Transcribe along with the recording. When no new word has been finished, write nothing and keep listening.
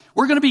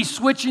We're going to be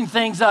switching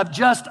things up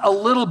just a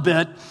little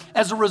bit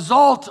as a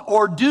result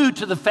or due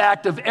to the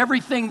fact of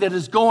everything that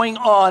is going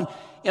on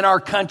in our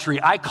country.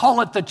 I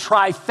call it the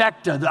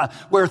trifecta,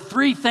 where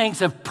three things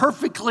have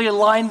perfectly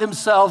aligned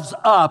themselves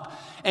up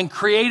and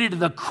created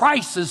the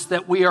crisis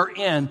that we are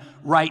in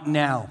right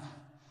now.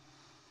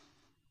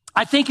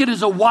 I think it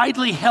is a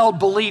widely held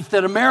belief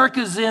that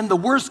America is in the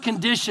worst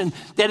condition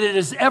that it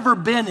has ever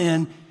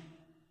been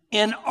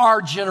in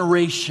our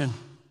generation.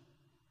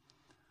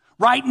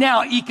 Right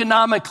now,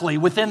 economically,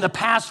 within the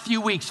past few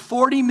weeks,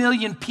 40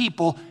 million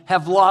people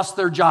have lost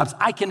their jobs.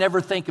 I can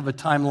never think of a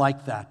time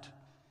like that.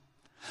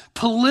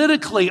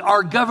 Politically,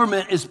 our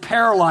government is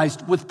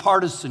paralyzed with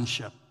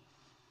partisanship.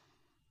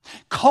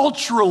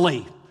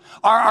 Culturally,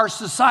 our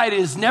society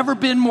has never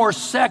been more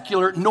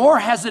secular, nor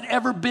has it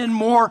ever been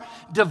more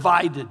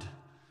divided.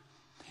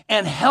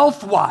 And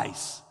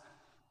health-wise,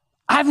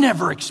 I've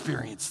never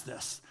experienced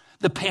this.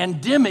 The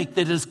pandemic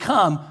that has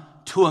come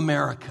to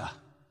America.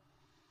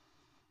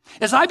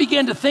 As I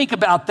began to think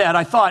about that,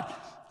 I thought,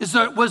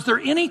 was there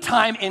any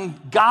time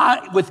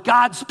with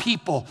God's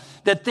people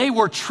that they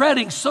were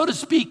treading, so to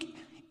speak,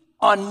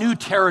 on new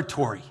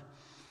territory?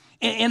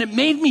 And it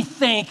made me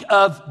think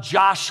of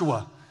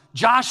Joshua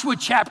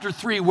chapter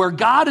 3, where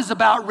God is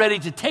about ready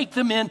to take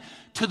them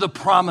into the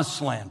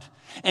promised land.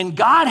 And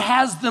God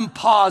has them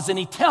pause and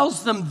he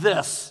tells them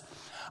this: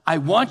 I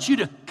want you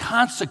to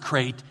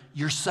consecrate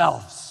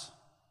yourselves.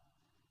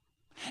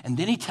 And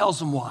then he tells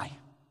them why.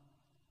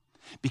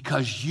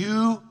 Because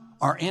you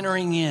are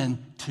entering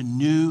into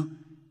new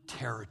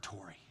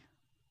territory.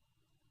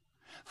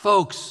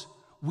 Folks,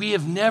 we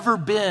have never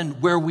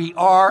been where we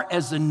are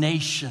as a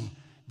nation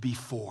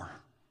before.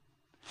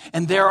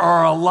 And there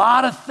are a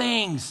lot of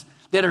things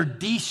that are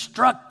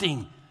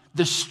destructing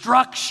the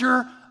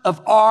structure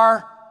of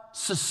our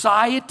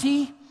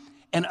society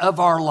and of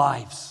our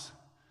lives.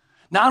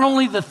 Not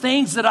only the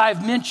things that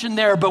I've mentioned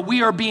there, but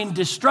we are being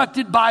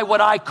destructed by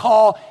what I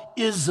call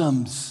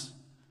isms.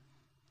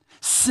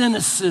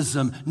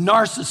 Cynicism,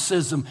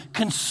 narcissism,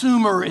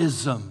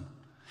 consumerism,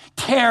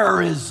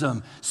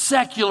 terrorism,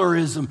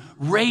 secularism,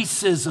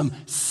 racism,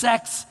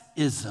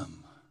 sexism.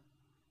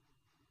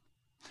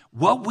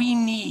 What we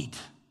need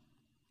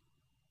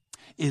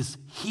is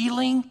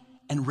healing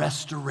and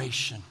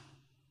restoration.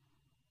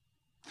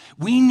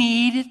 We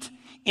need it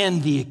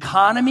in the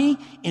economy,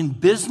 in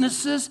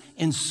businesses,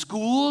 in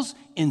schools,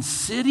 in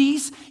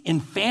cities, in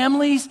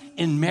families,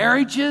 in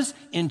marriages,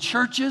 in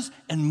churches,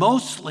 and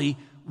mostly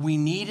we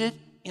need it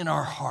in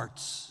our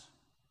hearts.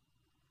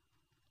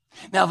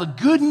 Now, the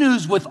good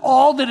news with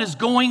all that is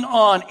going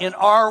on in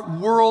our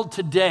world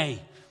today,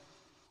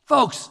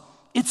 folks,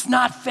 it's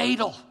not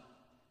fatal.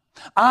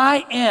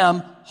 I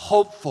am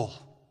hopeful.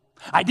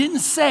 I didn't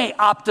say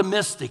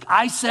optimistic.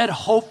 I said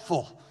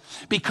hopeful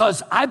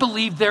because I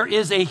believe there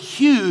is a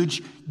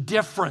huge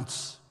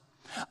difference.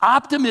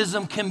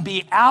 Optimism can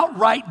be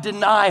outright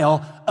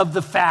denial of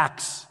the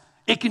facts.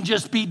 It can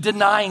just be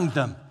denying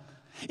them.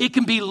 It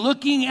can be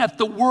looking at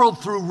the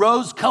world through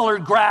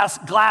rose-colored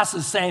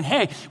glasses saying,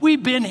 hey,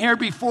 we've been here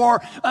before,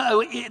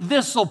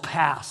 this will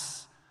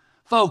pass.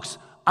 Folks,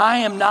 I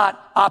am not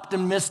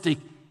optimistic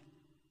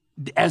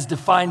as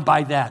defined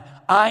by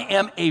that. I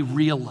am a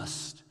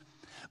realist,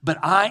 but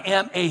I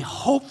am a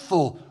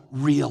hopeful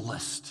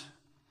realist.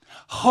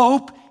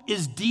 Hope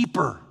is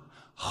deeper.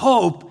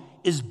 Hope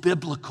is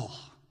biblical.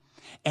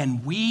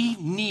 And we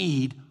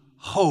need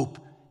hope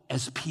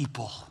as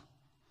people.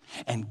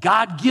 And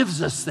God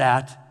gives us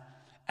that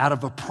out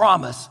of a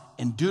promise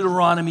in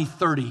Deuteronomy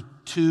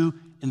 30:2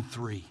 and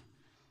 3.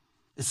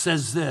 It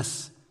says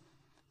this: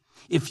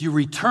 if you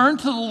return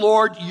to the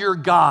Lord your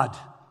God,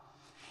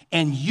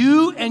 and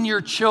you and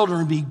your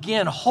children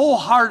begin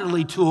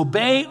wholeheartedly to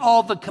obey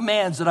all the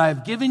commands that I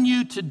have given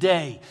you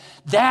today,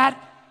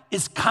 that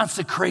is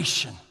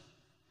consecration.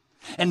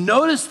 And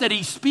notice that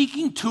he's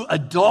speaking to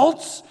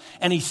adults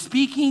and he's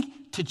speaking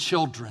to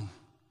children.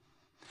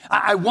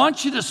 I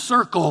want you to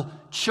circle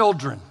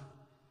children.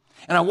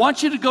 And I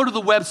want you to go to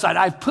the website.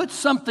 I've put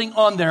something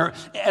on there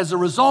as a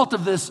result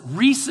of this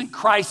recent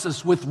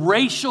crisis with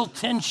racial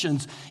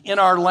tensions in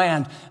our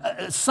land.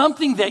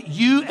 Something that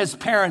you as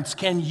parents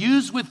can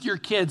use with your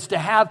kids to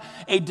have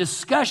a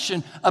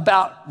discussion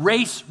about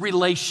race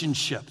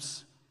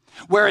relationships,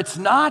 where it's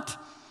not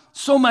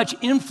so much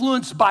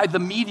influenced by the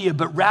media,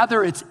 but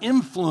rather it's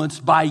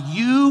influenced by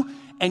you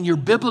and your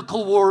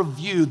biblical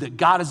worldview that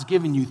God has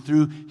given you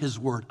through his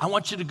word. I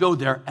want you to go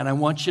there and I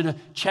want you to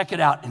check it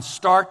out and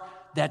start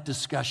that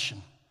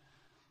discussion.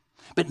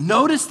 But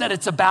notice that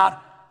it's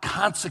about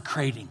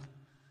consecrating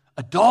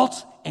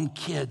adults and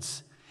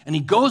kids. And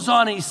he goes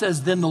on and he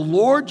says, then the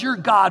Lord your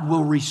God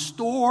will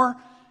restore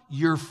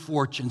your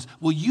fortunes.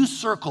 Will you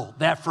circle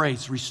that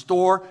phrase,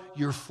 restore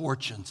your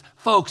fortunes?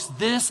 Folks,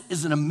 this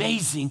is an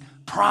amazing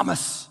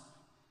promise.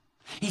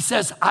 He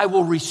says, I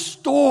will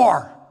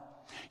restore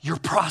your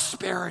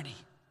prosperity.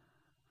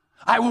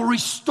 I will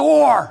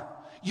restore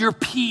your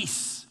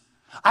peace.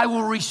 I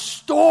will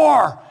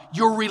restore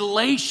your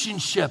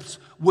relationships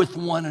with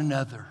one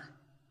another.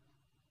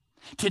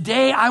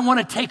 Today, I want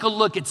to take a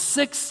look at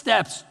 6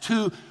 steps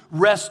to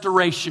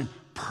restoration,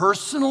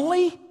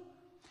 personally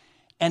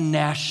and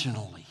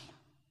nationally.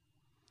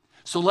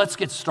 So let's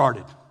get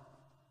started.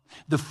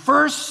 The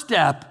first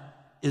step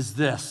is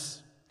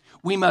this: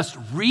 we must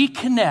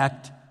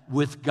reconnect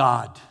with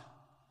God.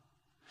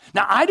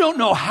 Now, I don't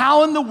know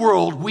how in the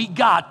world we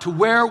got to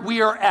where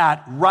we are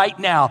at right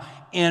now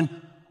in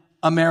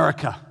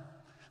America.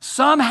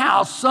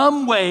 Somehow,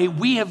 some way,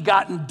 we have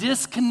gotten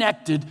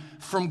disconnected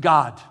from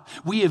God.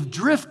 We have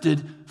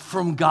drifted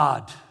from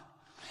God.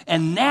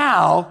 And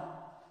now,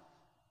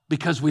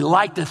 because we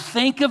like to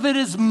think of it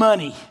as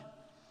money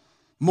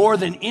more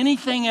than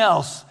anything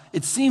else,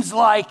 it seems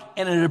like,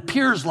 and it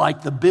appears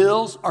like, the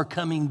bills are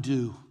coming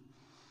due.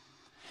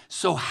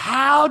 So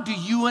how do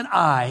you and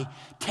I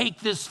take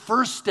this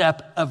first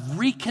step of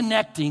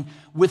reconnecting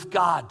with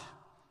God?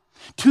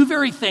 2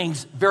 very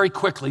things very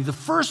quickly. The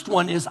first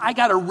one is I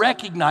got to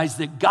recognize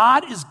that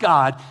God is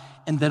God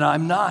and that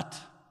I'm not.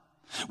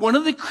 One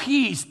of the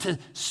keys to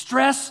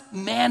stress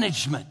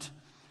management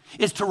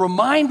is to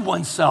remind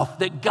oneself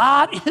that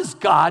God is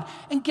God,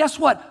 and guess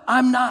what?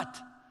 I'm not.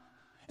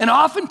 And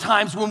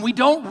oftentimes when we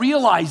don't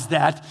realize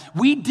that,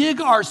 we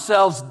dig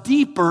ourselves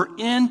deeper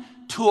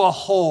into a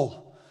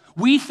hole.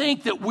 We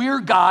think that we're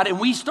God and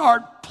we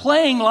start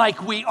playing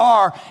like we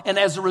are, and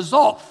as a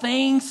result,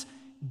 things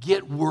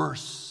get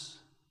worse.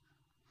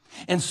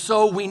 And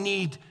so we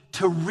need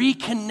to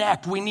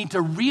reconnect. We need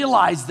to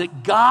realize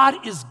that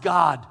God is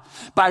God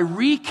by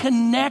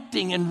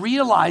reconnecting and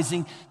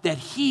realizing that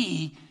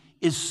He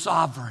is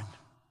sovereign,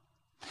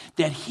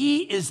 that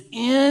He is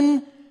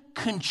in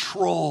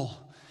control,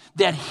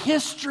 that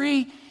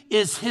history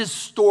is His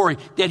story,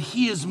 that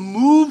He is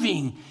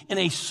moving in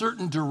a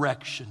certain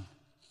direction.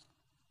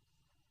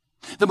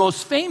 The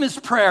most famous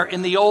prayer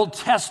in the Old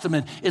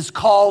Testament is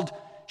called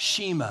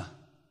Shema.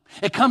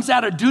 It comes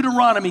out of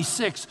Deuteronomy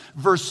 6,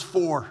 verse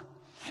 4.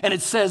 And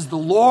it says, "The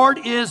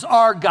Lord is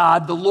our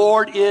God, the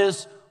Lord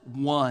is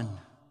one."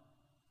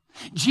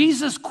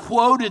 Jesus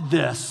quoted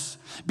this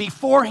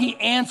before He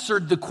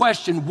answered the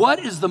question, what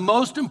is the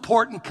most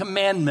important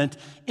commandment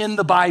in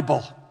the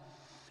Bible?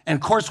 And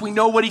of course, we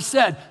know what He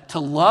said: to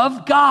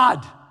love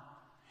God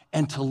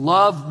and to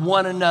love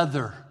one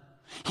another.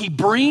 He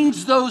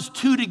brings those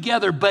two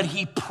together, but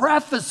He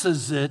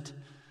prefaces it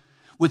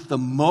with the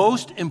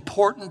most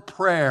important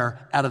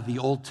prayer out of the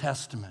Old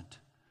Testament.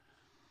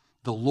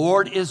 The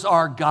Lord is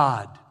our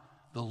God.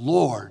 The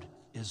Lord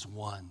is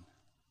one.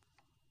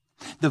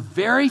 The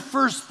very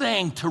first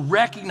thing to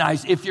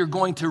recognize if you're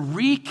going to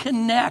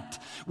reconnect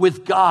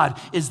with God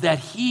is that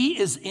He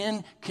is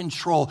in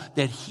control,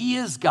 that He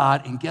is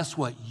God, and guess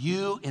what?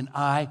 You and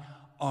I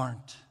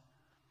aren't.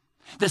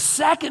 The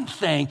second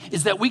thing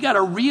is that we got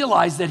to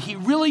realize that He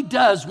really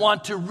does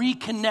want to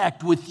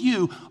reconnect with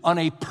you on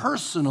a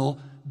personal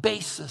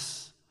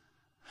basis.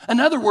 In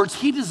other words,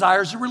 He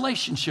desires a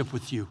relationship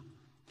with you.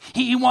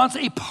 He wants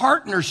a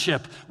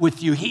partnership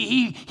with you.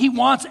 He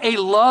wants a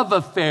love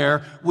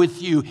affair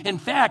with you. In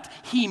fact,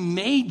 He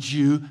made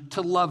you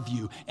to love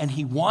you, and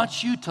He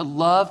wants you to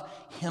love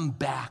Him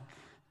back.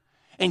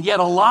 And yet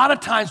a lot of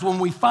times when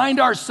we find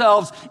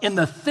ourselves in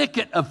the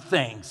thicket of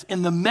things,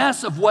 in the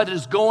mess of what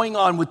is going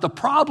on with the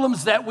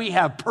problems that we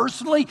have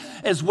personally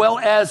as well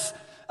as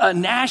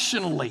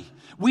nationally,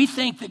 we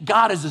think that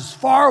God is as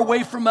far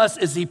away from us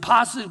as He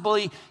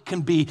possibly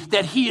can be,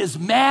 that He is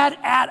mad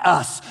at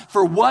us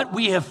for what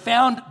we have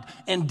found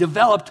and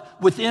developed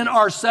within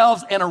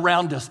ourselves and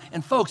around us.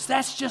 And folks,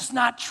 that's just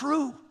not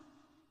true.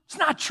 It's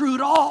not true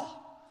at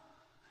all.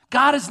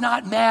 God is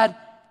not mad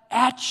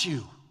at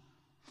you.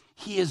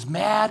 He is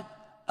mad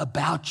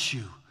about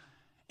you.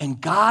 And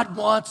God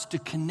wants to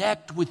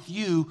connect with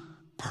you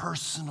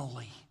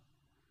personally.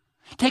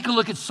 Take a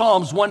look at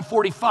Psalms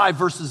 145,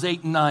 verses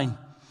 8 and 9.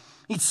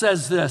 It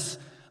says this: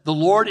 "The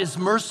Lord is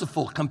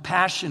merciful,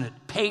 compassionate,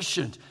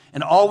 patient,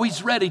 and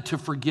always ready to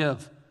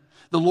forgive.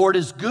 The Lord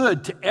is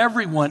good to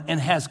everyone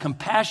and has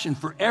compassion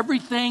for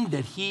everything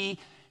that He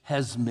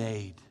has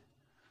made."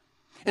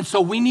 And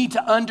so we need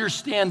to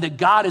understand that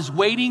God is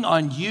waiting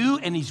on you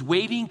and He's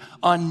waiting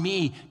on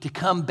me to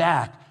come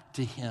back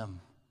to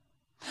Him.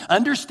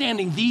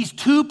 Understanding these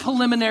 2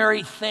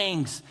 preliminary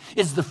things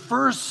is the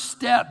first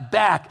step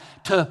back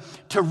to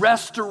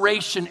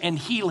restoration and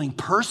healing,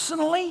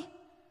 personally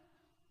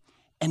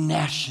and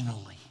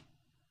nationally.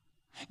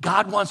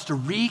 God wants to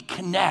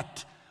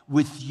reconnect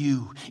with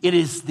you. It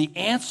is the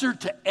answer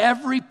to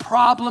every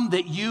problem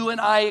that you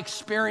and I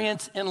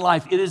experience in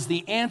life. It is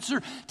the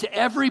answer to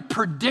every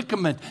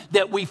predicament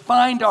that we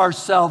find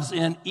ourselves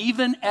in,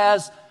 even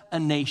as a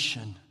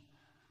nation.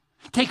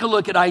 Take a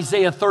look at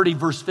Isaiah 30,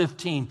 verse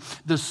 15.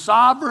 The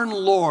sovereign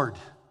Lord,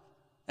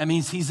 that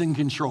means He's in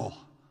control.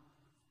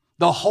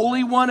 The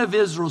Holy One of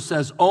Israel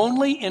says,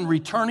 "Only in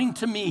returning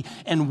to me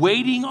and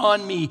waiting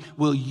on me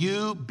will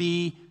you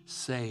be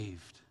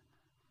saved."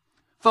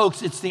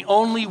 Folks, it's the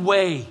only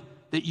way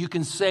that you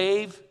can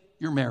save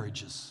your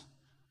marriages.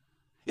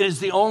 It is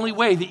the only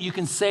way that you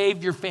can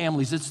save your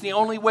families. It's the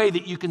only way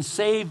that you can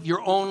save your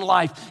own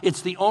life.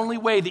 It's the only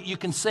way that you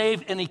can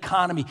save an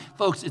economy.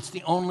 Folks, it's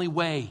the only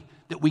way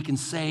that we can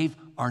save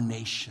our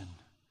nation.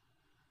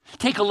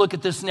 Take a look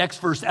at this next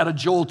verse out of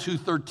Joel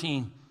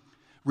 2:13.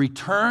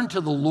 Return to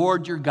the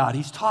Lord your God.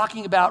 He's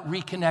talking about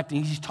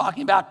reconnecting. He's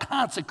talking about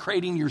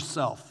consecrating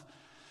yourself.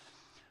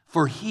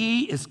 For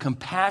he is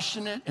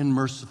compassionate and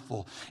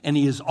merciful, and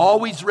he is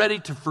always ready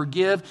to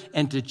forgive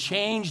and to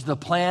change the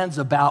plans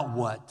about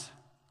what?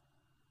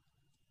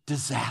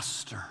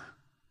 Disaster.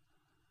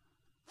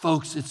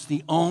 Folks, it's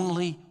the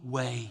only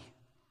way.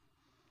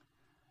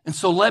 And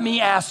so let me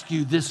ask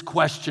you this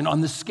question. On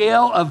the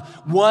scale of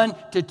 1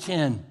 to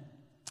 10,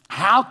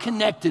 how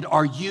connected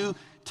are you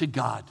to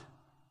God?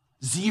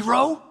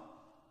 0,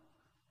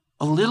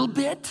 a little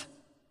bit,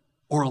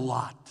 or a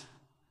lot?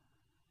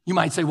 You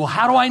might say, well,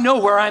 how do I know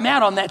where I'm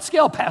at on that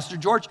scale, Pastor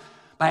George?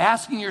 By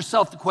asking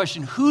yourself the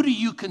question, who do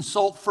you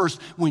consult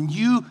first when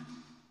you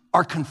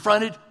are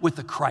confronted with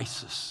a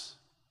crisis?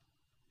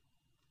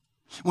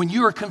 When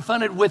you are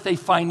confronted with a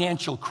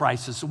financial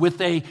crisis, with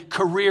a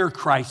career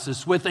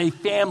crisis, with a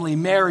family,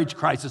 marriage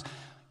crisis,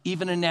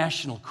 even a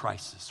national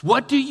crisis.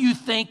 What do you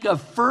think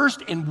of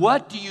first and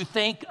what do you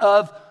think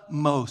of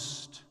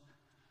most?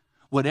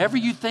 Whatever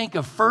you think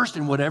of first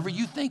and whatever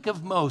you think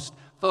of most,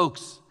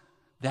 folks,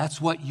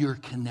 that's what you're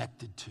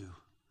connected to.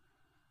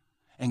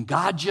 And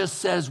God just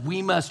says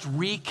we must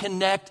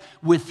reconnect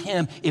with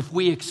him if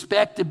we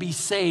expect to be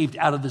saved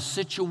out of the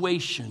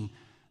situation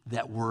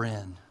that we're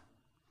in.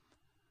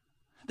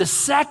 The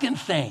second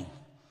thing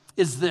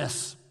is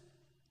this,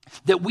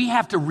 that we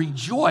have to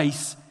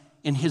rejoice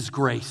in his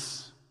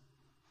grace.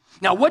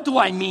 Now, what do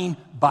I mean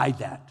by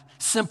that?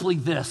 Simply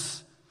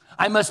this,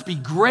 I must be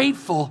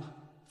grateful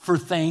for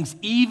things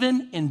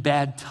even in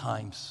bad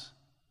times.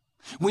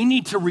 We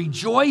need to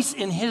rejoice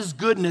in his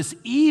goodness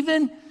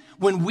even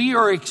when we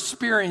are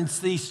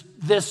experiencing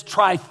this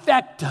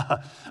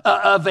trifecta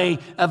of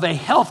a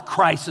health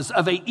crisis,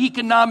 of an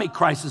economic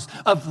crisis,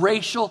 of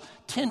racial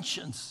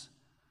tensions.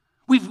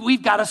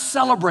 We've got to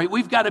celebrate.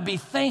 We've got to be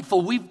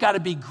thankful. We've got to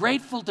be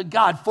grateful to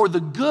God for the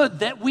good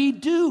that we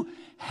do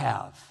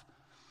have.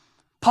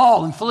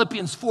 Paul in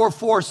Philippians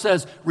 4:4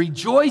 says,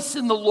 rejoice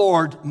in the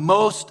Lord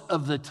most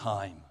of the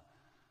time.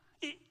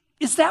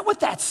 Is that what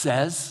that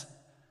says?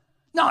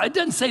 No, it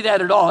doesn't say that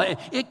at all.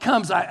 It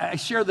comes, I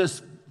share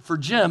this for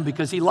Jim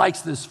because he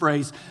likes this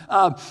phrase.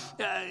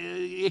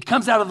 It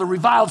comes out of the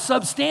Revised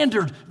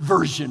Substandard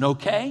version,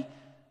 okay?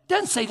 It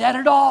doesn't say that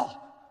at all.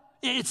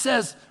 It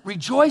says,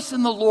 rejoice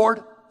in the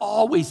Lord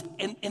always.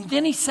 And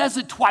then he says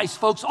it twice,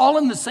 folks, all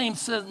in the same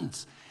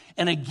sentence.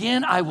 And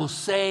again, I will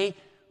say,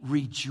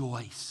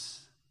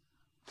 rejoice.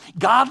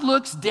 God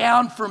looks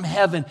down from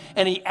heaven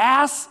and he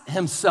asks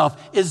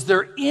himself, is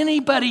there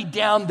anybody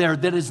down there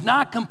that is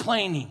not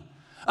complaining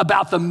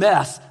about the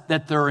mess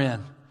that they're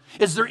in?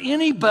 Is there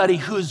anybody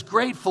who's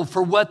grateful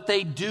for what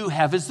they do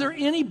have? Is there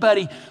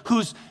anybody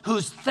who's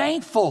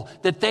thankful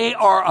that they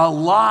are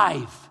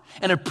alive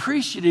and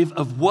appreciative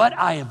of what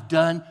I have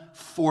done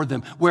for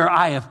them, where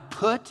I have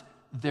put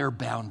their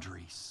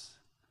boundaries?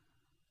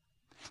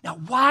 Now,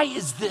 why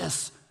is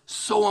this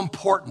so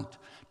important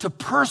to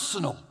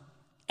personal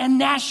and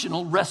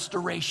national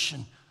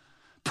restoration?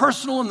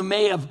 Personal in the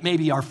way of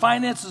maybe our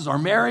finances, our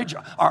marriage,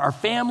 our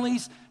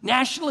families,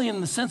 nationally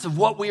in the sense of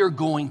what we are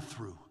going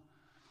through.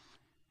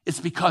 It's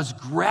because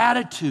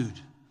gratitude,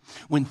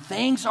 when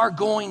things are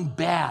going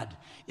bad,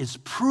 is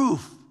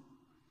proof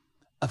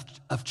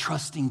of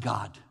trusting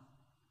God.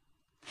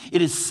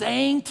 It is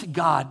saying to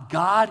God,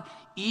 God,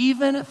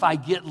 even if I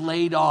get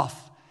laid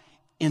off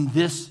in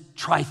this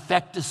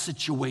trifecta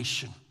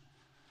situation,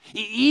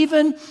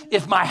 even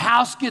if my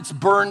house gets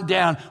burned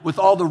down with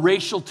all the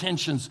racial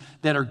tensions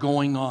that are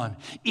going on,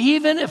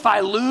 even if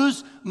I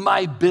lose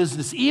my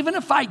business, even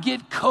if I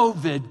get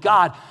COVID,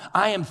 God,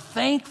 I am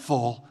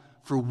thankful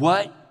for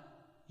what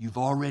you've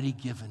already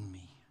given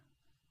me.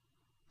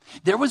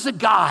 There was a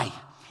guy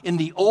in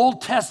the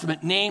Old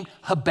Testament named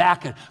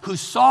Habakkuk who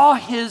saw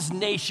his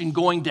nation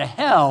going to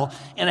hell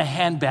in a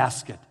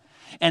handbasket.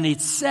 And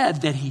it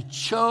said that he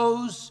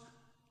chose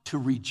to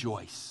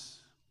rejoice.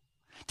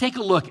 Take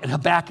a look at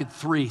Habakkuk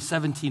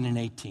 3:17 and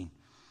 18.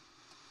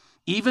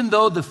 Even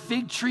though the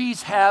fig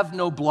trees have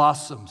no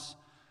blossoms,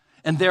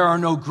 and there are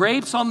no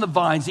grapes on the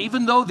vines,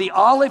 even though the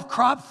olive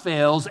crop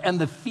fails and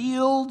the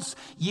fields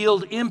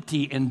yield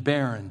empty and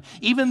barren,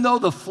 even though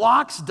the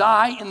flocks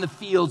die in the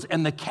fields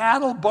and the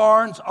cattle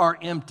barns are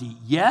empty,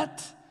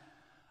 yet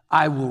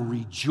I will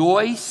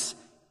rejoice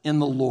in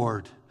the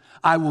Lord.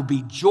 I will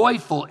be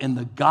joyful in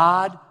the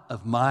God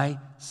of my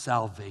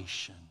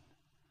salvation.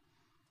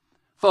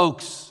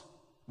 Folks,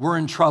 we're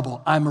in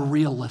trouble. I'm a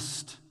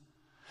realist.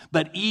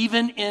 But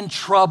even in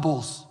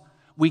troubles,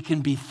 we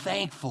can be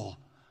thankful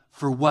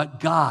for what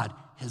God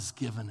has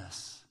given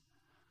us.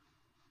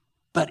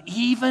 But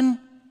even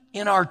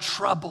in our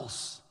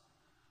troubles,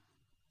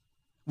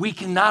 we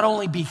can not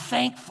only be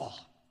thankful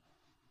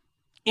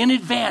in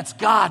advance,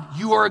 God,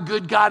 you are a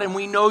good God and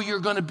we know you're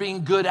going to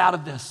bring good out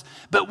of this,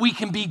 but we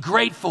can be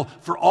grateful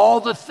for all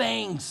the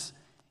things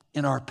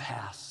in our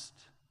past.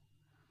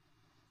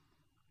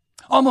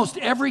 Almost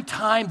every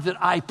time that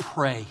I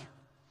pray,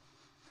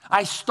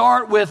 I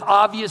start with,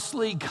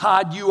 obviously,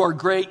 God, you are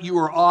great, you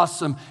are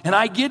awesome. And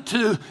I get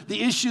to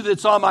the issue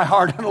that's on my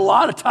heart. And a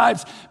lot of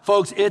times,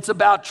 folks, it's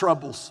about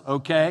troubles,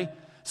 okay?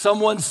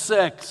 Someone's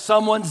sick,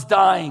 someone's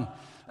dying,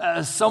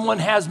 someone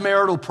has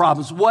marital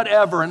problems,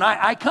 whatever. And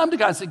I come to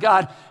God and say,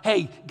 God,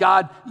 hey,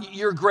 God,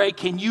 you're great.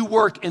 Can you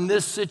work in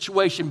this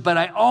situation? But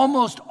I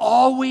almost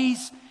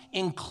always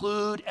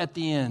include at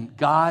the end,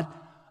 God,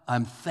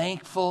 I'm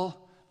thankful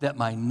that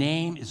my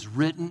name is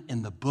written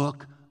in the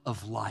book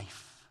of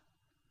life.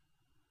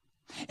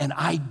 And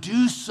I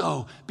do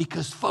so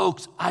because,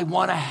 folks, I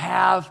want to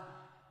have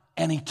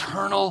an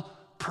eternal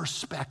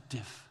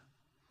perspective.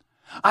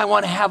 I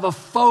want to have a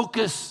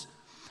focus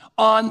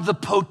on the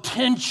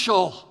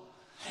potential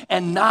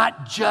and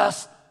not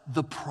just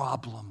the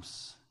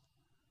problems.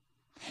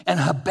 And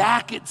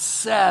Habakkuk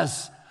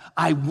says,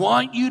 I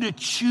want you to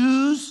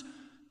choose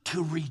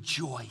to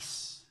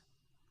rejoice.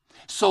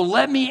 So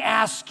let me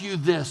ask you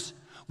this.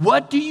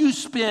 What do you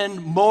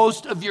spend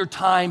most of your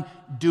time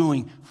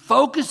doing?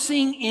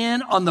 Focusing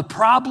in on the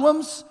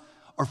problems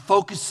or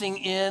focusing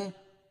in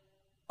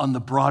on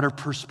the broader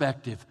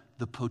perspective,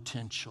 the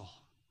potential?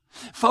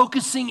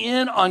 Focusing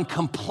in on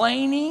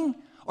complaining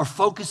or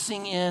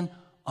focusing in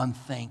on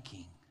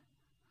thanking?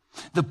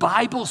 The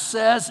Bible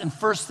says in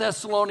 1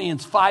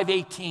 Thessalonians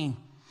 5:18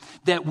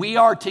 that we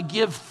are to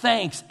give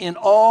thanks in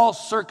all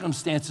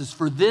circumstances,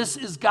 for this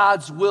is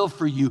God's will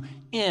for you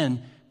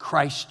in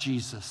Christ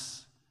Jesus.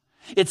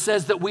 It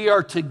says that we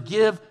are to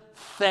give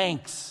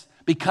thanks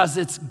because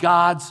it's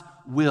God's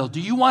will. Do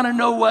you want to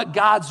know what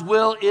God's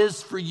will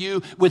is for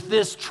you with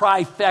this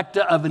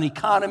trifecta of an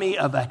economy,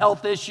 of a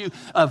health issue,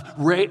 of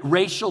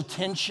racial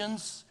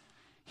tensions?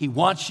 He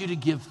wants you to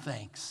give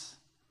thanks,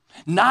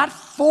 not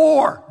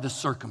for the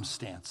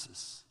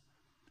circumstances,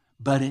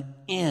 but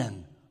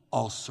in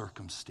all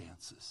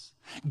circumstances.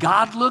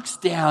 God looks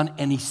down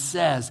and he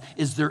says,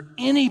 is there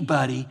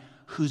anybody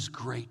who's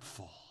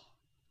grateful?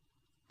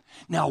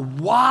 Now,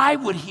 why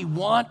would he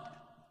want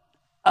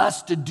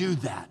us to do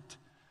that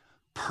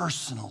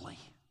personally?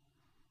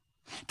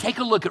 Take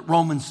a look at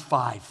Romans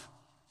 5.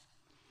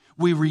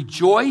 We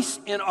rejoice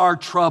in our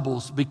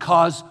troubles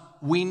because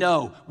we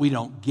know. We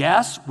don't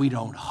guess, we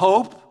don't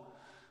hope,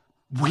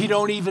 we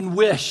don't even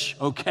wish,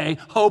 okay?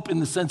 Hope in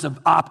the sense of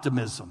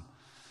optimism.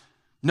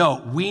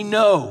 No, we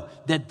know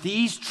that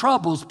these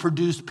troubles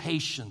produce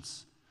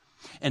patience,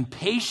 and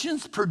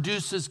patience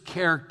produces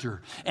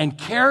character, and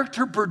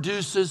character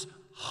produces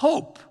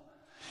hope.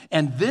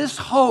 And this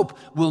hope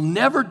will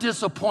never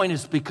disappoint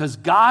us because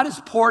God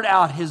has poured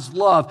out his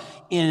love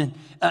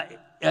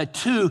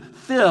to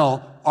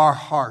fill our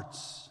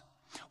hearts.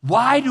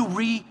 Why do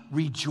we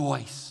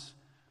rejoice?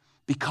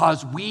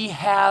 Because we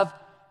have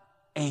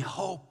a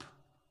hope.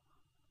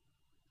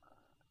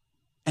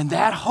 And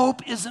that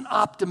hope isn't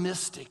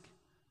optimistic.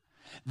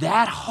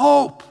 That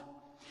hope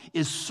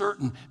is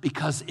certain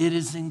because it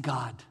is in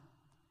God.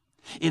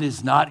 It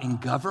is not in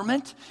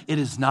government. It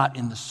is not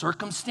in the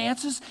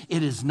circumstances.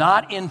 It is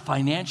not in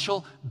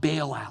financial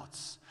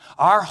bailouts.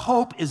 Our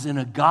hope is in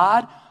a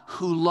God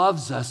who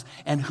loves us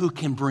and who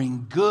can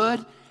bring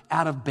good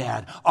out of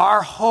bad.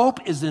 Our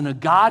hope is in a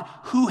God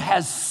who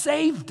has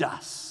saved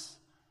us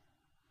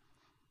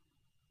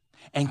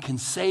and can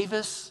save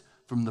us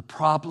from the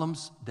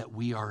problems that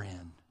we are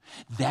in.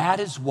 That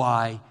is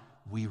why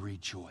we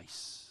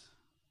rejoice.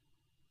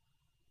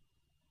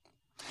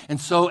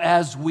 And so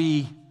as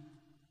we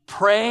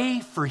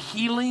pray for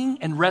healing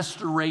and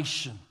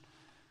restoration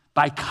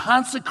by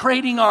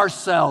consecrating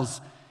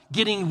ourselves,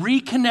 getting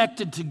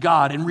reconnected to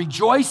God and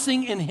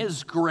rejoicing in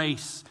his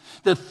grace,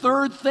 the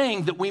third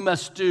thing that we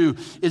must do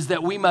is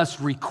that we must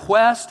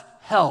request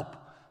help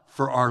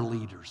for our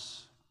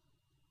leaders.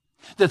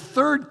 The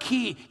third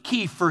key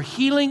for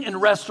healing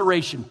and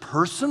restoration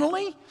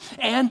personally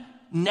and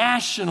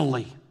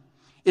nationally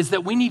is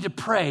that we need to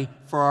pray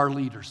for our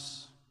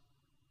leaders.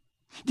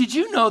 Did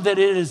you know that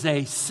it is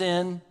a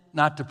sin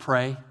not to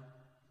pray?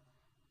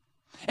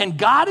 And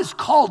God has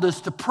called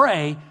us to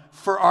pray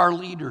for our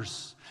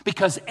leaders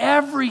because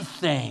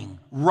everything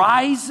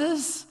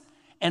rises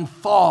and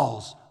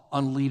falls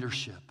on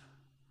leadership.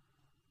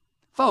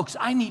 Folks,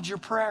 I need your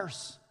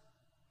prayers.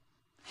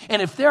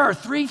 And if there are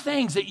three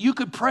things that you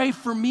could pray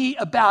for me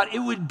about, it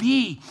would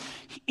be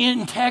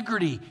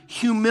integrity,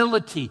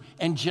 humility,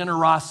 and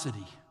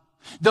generosity.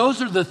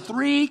 Those are the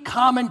three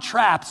common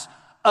traps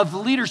of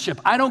leadership.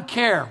 I don't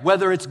care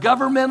whether it's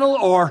governmental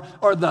or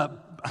the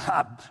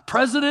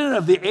president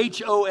of the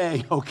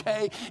HOA,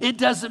 okay? It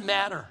doesn't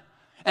matter.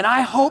 And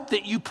I hope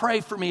that you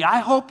pray for me. I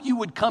hope you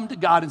would come to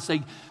God and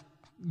say,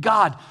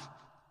 God,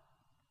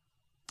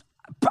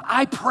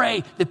 I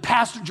pray that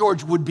Pastor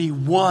George would be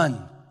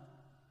one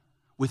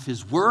with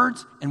his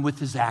words and with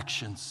his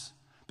actions,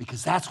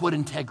 because that's what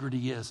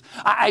integrity is.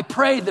 I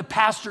pray that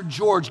Pastor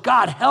George,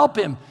 God, help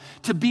him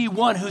to be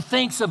one who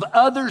thinks of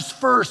others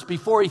first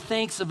before he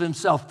thinks of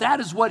himself. That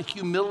is what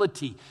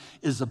humility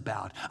is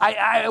about.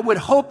 I would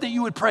hope that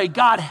you would pray,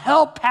 God,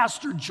 help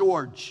Pastor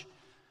George.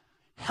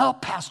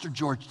 Help Pastor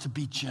George to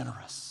be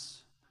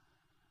generous.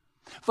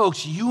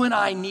 Folks, you and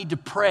I need to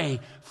pray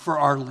for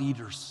our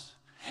leaders.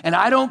 And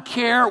I don't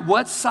care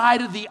what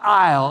side of the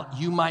aisle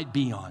you might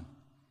be on.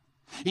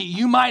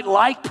 You might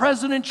like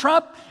President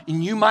Trump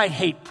and you might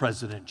hate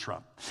President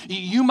Trump.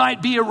 You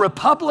might be a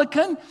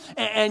Republican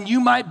and you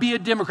might be a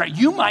Democrat.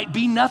 You might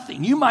be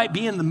nothing. You might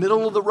be in the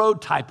middle of the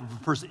road type of a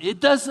person. It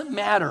doesn't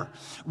matter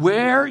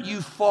where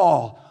you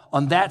fall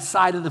on that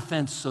side of the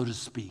fence, so to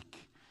speak.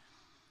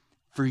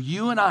 For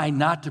you and I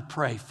not to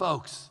pray,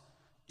 folks,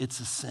 it's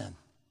a sin.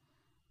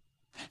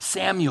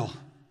 Samuel,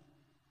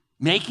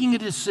 making a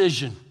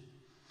decision.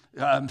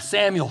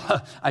 Samuel,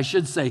 I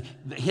should say,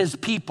 his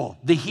people,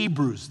 the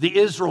Hebrews, the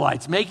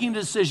Israelites, making a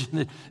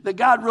decision that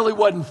God really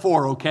wasn't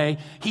for, okay?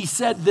 He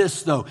said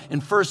this, though,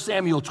 in 1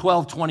 Samuel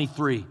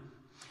 12:23.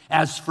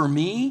 As for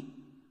me,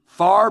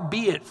 far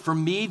be it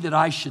from me that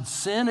I should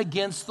sin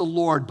against the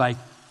Lord by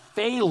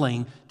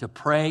failing to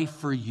pray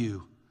for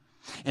you.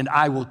 And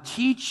I will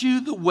teach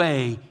you the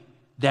way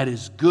that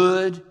is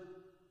good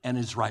and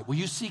is right. Will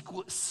you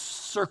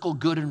circle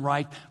good and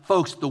right?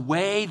 Folks, the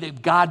way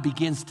that God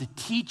begins to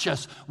teach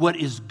us what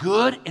is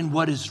good and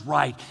what is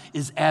right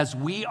is as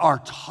we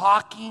are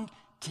talking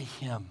to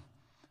Him,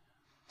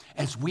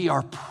 as we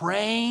are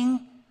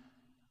praying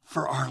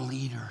for our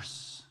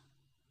leaders.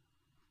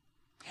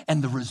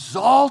 And the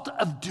result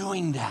of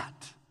doing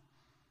that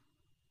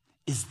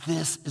is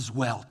this as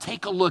well.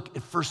 Take a look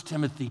at 1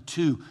 Timothy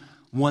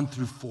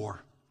 2:1-4.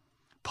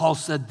 Paul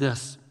said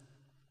this,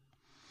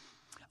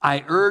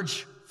 I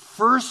urge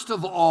first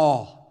of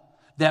all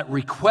that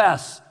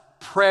requests,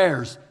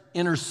 prayers,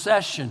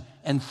 intercession,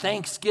 and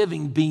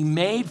thanksgiving be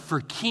made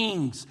for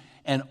kings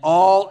and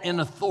all in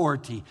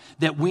authority,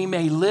 that we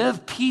may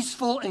live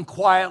peaceful and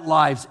quiet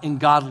lives in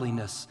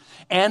godliness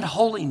and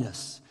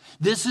holiness.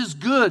 This is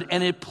good,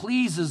 and it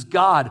pleases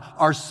God,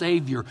 our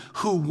Savior,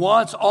 who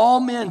wants all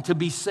men to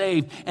be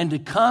saved and to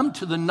come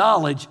to the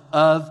knowledge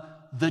of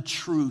the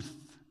truth.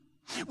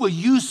 Will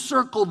you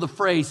circle the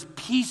phrase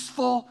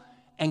peaceful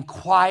and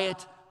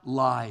quiet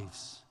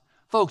lives?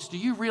 Folks, do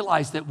you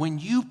realize that when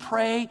you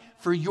pray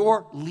for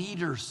your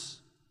leaders,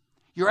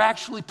 you're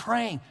actually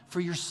praying for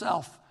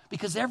yourself,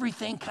 because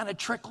everything kind of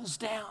trickles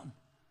down?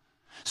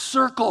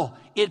 Circle,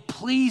 it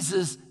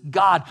pleases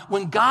God.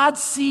 When God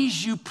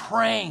sees you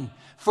praying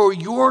for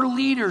your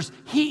leaders,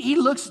 he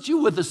looks at you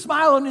with a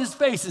smile on his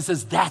face and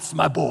says, that's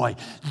my boy,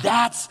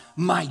 that's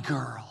my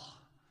girl.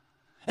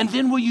 And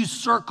then will you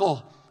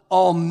circle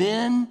all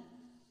men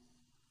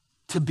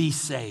to be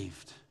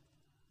saved?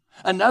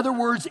 In other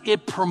words,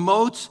 it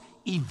promotes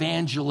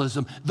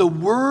evangelism. The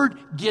word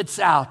gets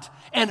out.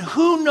 And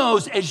who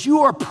knows, as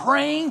you are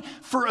praying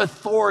for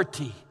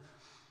authority,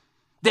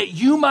 that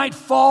you might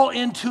fall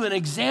into an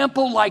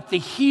example like the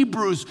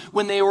Hebrews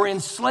when they were in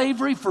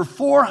slavery for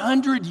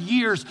 400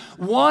 years,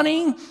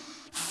 wanting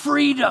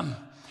freedom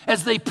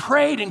as they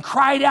prayed and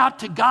cried out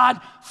to God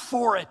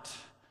for it,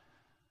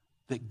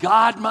 that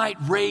God might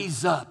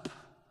raise up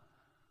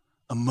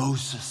a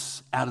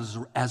Moses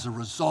as a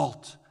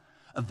result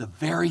of the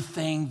very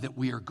thing that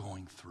we are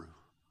going through.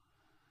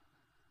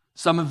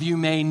 Some of you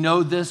may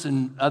know this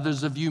and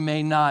others of you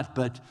may not,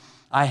 but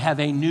I have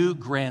a new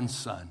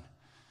grandson.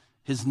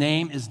 His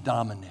name is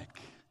Dominic.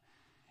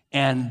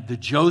 And the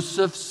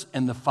Josephs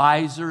and the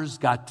Pfizers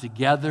got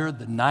together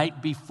the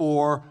night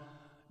before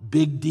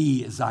Big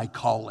D, as I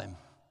call him,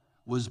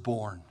 was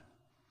born.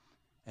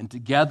 And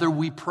together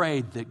we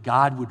prayed that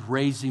God would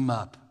raise him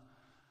up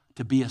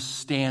to be a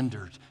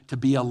standard, to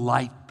be a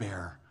light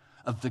bearer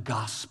of the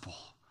gospel,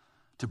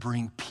 to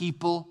bring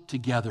people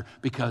together,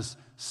 because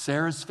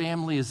Sarah's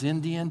family is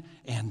Indian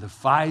and the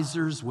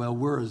Pfizers, well,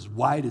 we're as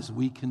white as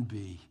we can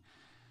be.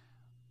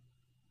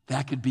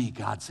 That could be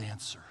God's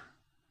answer.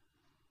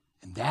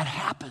 And that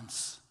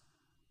happens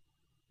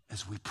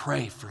as we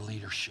pray for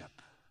leadership.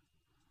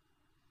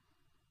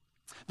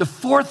 The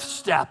fourth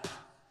step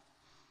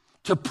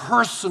to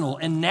personal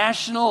and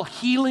national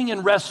healing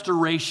and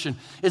restoration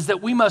is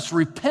that we must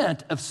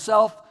repent of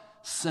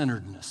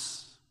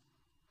self-centeredness.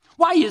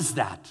 Why is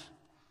that?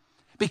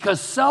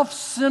 Because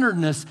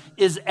self-centeredness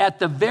is at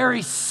the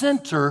very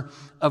center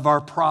of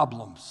our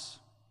problems.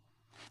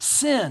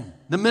 Sin,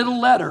 the middle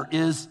letter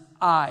is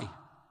I.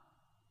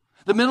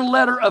 The middle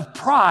letter of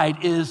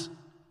pride is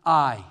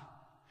I.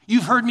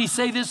 You've heard me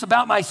say this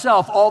about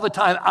myself all the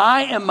time.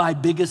 I am my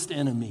biggest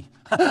enemy.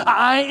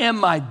 I am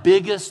my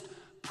biggest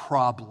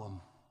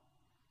problem.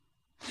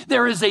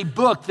 There is a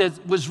book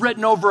that was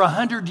written over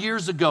 100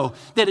 years ago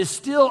that is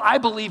still, I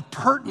believe,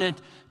 pertinent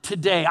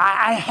today.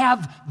 I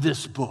have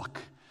this book.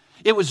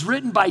 It was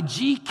written by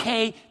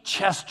G.K.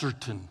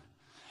 Chesterton,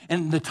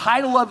 and the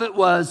title of it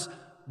was,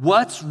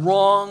 What's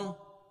Wrong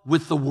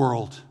with the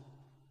World?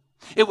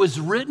 It was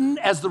written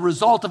as the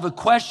result of a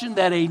question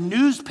that a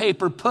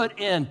newspaper put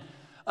in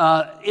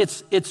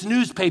its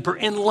newspaper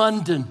in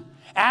London,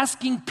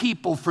 asking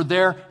people for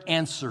their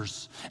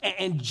answers.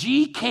 And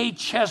G.K.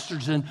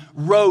 Chesterton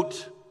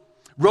wrote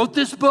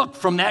this book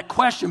from that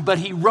question, but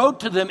he wrote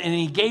to them and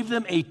he gave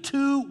them a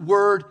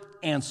 2-word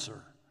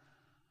answer.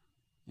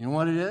 You know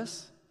what it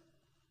is?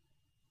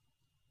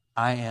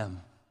 I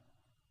am.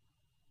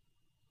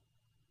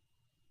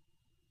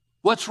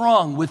 What's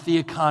wrong with the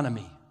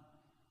economy?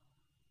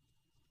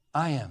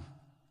 I am.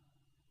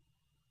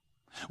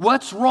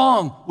 What's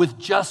wrong with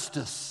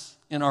justice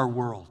in our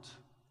world?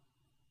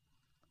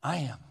 I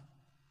am.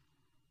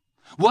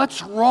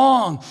 What's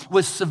wrong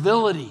with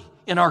civility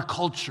in our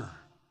culture?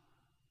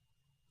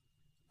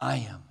 I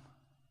am.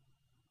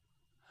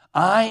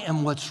 I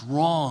am what's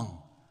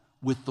wrong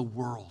with the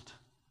world.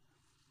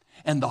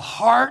 And the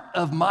heart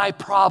of my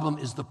problem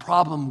is the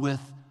problem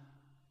with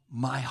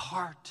my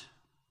heart.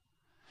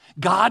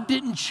 God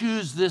didn't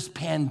choose this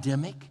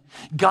pandemic.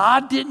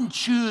 God didn't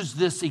choose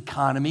this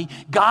economy.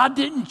 God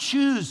didn't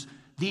choose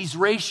these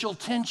racial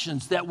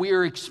tensions that we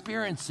are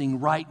experiencing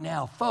right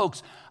now.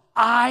 Folks,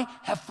 I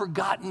have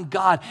forgotten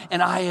God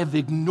and I have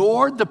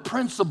ignored the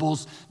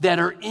principles that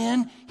are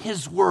in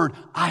His Word.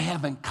 I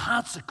haven't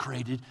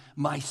consecrated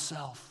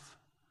myself.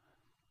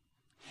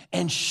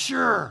 And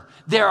sure,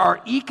 there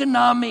are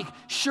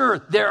economists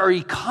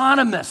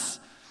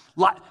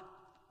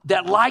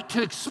that like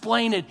to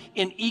explain it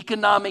in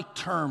economic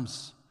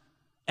terms.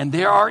 And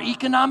there are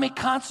economic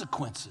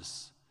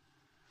consequences.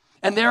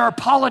 And there are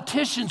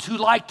politicians who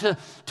like to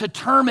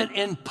term it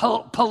in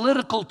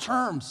political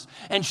terms.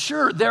 And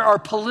sure, there are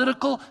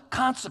political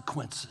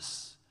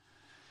consequences.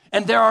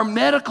 And there are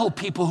medical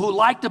people who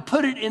like to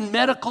put it in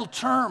medical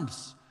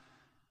terms.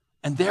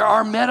 And there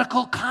are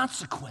medical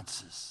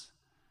consequences.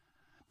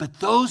 But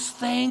those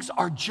things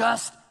are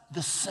just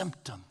the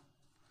symptom.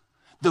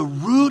 The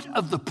root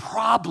of the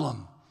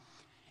problem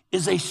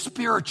is a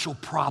spiritual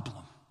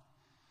problem.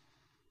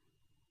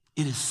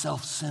 It is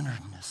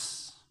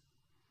self-centeredness.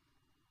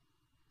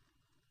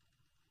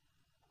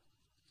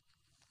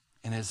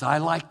 And as I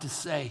like to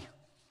say,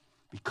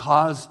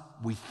 because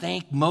we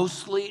think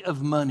mostly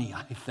of money,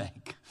 I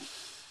think,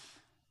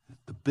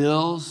 the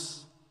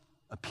bills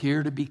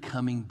appear to be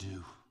coming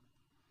due.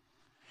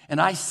 And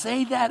I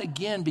say that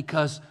again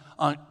because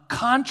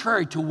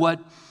contrary to what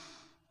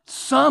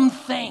some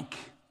think,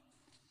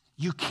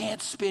 you can't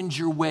spend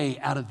your way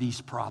out of these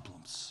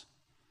problems.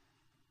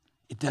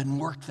 It doesn't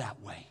work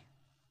that way.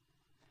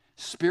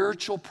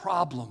 Spiritual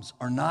problems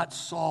are not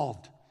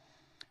solved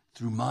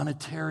through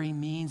monetary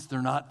means.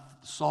 They're not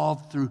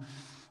solved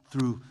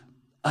through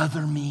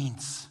other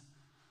means.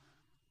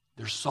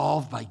 They're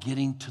solved by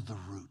getting to the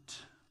root.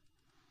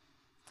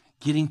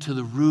 Getting to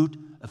the root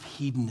of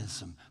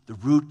hedonism, the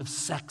root of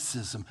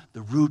sexism,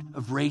 the root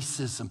of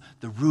racism,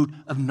 the root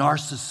of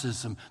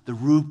narcissism, the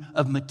root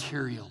of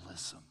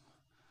materialism.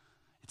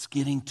 It's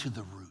getting to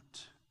the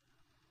root.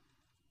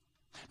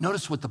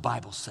 Notice what the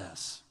Bible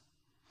says.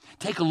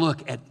 Take a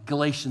look at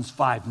Galatians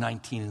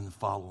 5:19 and the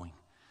following.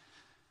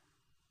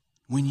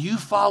 When you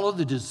follow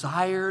the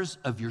desires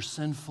of your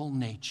sinful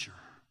nature,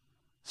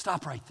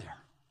 stop right there.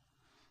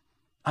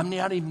 I'm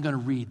not even going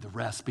to read the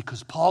rest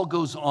because Paul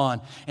goes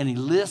on and he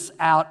lists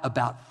out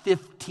about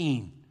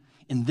 15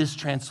 in this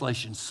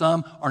translation.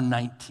 Some are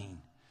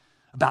 19.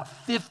 About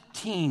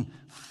 15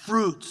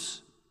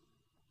 fruits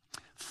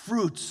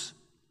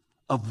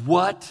of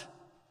what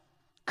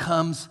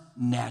comes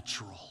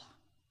natural.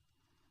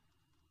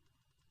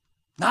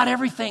 Not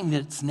everything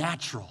that's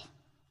natural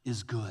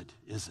is good,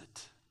 is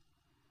it?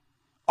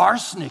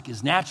 Arsenic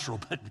is natural,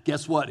 but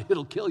guess what?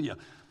 It'll kill you,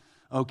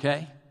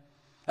 okay?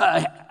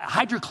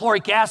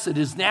 Hydrochloric acid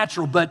is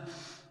natural, but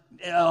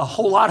a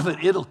whole lot of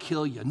it, it'll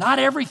kill you. Not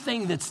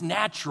everything that's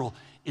natural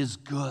is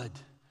good.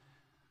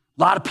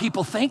 A lot of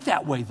people think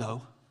that way,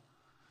 though.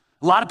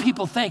 A lot of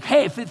people think,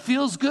 hey, if it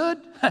feels good,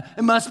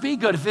 it must be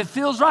good. If it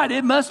feels right,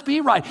 it must be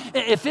right.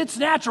 If it's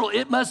natural,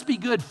 it must be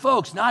good.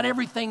 Folks, not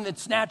everything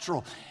that's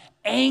natural.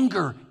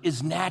 Anger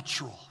is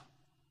natural.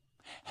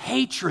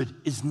 Hatred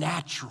is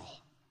natural.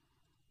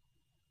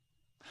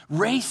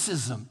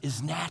 Racism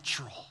is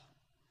natural.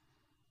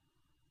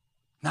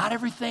 Not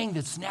everything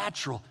that's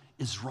natural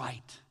is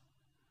right.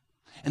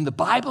 And the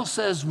Bible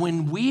says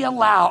when we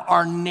allow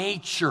our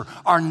nature,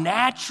 our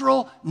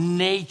natural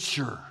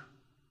nature,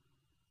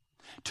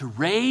 to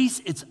raise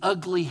its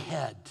ugly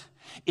head,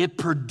 it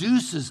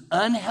produces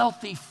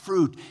unhealthy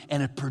fruit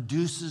and it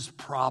produces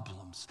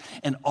problems.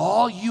 And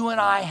all you and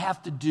I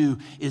have to do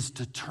is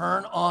to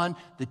turn on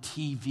the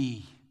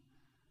TV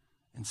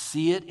and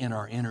see it in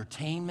our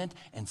entertainment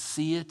and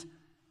see it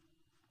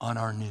on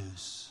our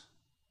news.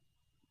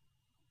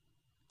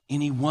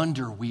 Any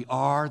wonder we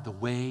are the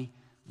way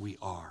we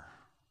are?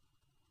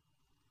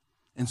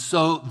 And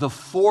so the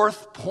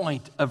fourth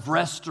point of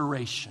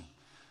restoration,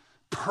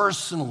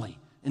 personally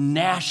and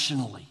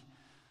nationally,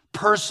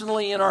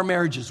 personally in our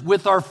marriages,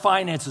 with our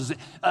finances,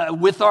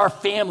 with our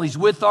families,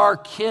 with our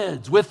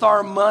kids, with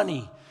our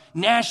money,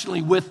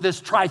 nationally with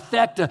this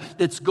trifecta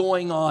that's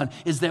going on,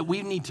 is that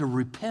we need to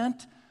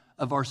repent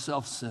of our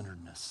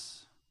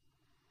self-centeredness.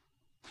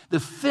 The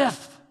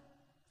fifth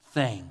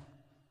thing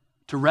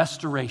to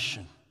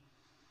restoration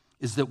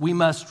is that we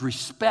must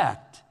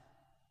respect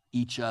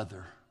each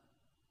other.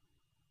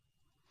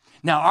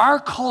 Now, our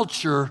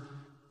culture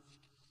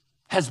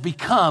has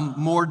become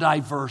more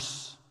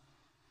diverse.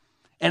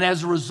 And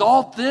as a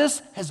result,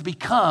 this has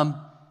become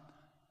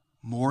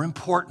more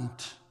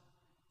important.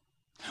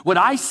 What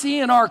I see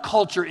in our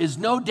culture is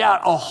no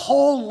doubt a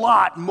whole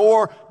lot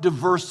more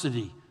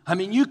diversity. I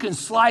mean, you can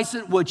slice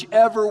it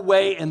whichever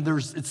way, and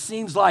it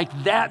seems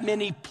like that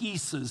many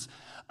pieces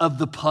of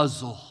the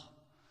puzzle.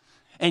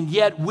 And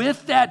yet,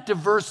 with that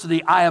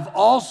diversity, I have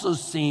also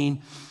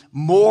seen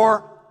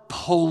more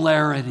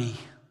polarity.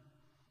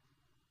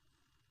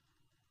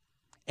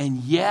 And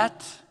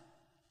yet,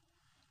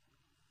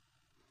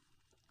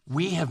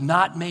 we have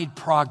not made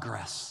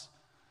progress.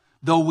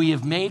 Though we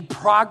have made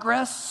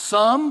progress,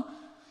 some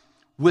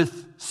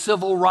with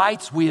civil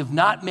rights, we have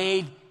not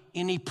made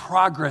any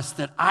progress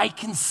that I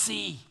can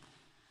see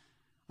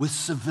with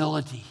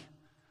civility.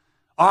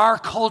 Our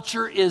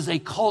culture is a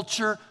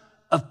culture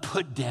of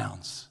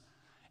put-downs.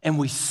 And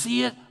we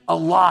see it a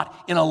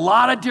lot, in a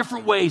lot of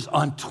different ways,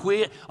 on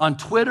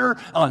Twitter,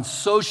 on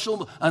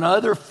social, on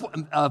other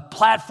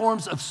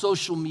platforms of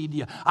social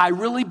media. I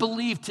really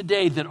believe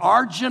today that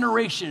our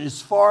generation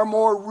is far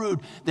more rude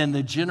than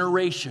the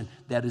generation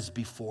that is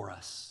before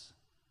us.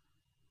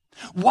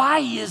 Why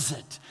is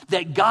it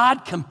that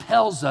God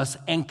compels us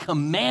and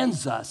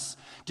commands us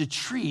to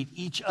treat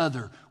each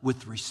other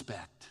with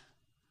respect?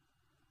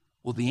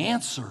 Well, the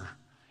answer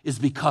is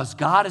because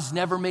God has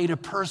never made a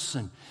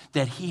person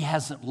that he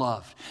hasn't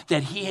loved,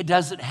 that he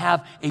doesn't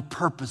have a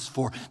purpose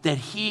for, that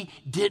he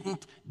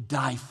didn't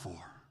die for.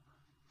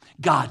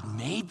 God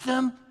made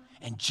them,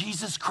 and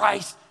Jesus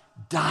Christ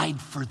died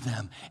for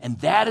them. And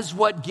that is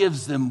what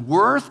gives them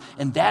worth,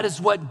 and that is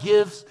what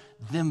gives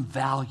them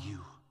value.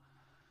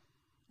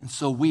 And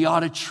so we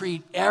ought to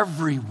treat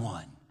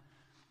everyone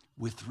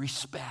with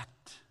respect.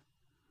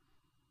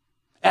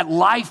 At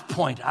Life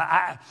Point,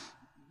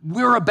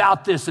 we're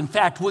about this. In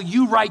fact, will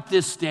you write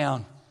this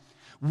down?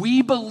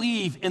 We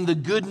believe in the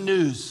good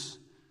news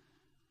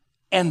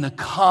and the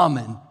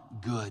common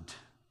good.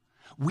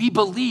 We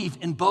believe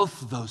in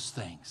both of those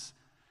things.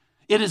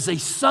 It is a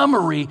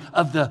summary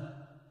of the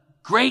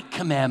Great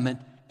Commandment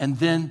and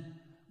then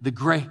the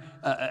Great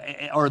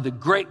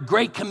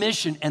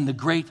Commission and the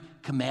Great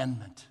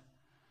Commandment.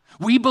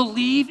 We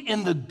believe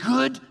in the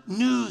good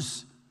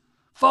news.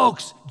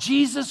 Folks,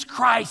 Jesus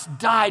Christ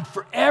died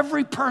for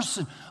every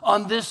person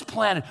on this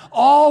planet.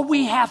 All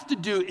we have to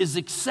do is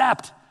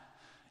accept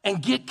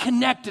and get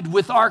connected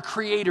with our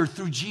Creator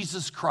through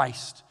Jesus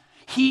Christ.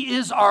 He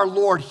is our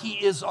Lord.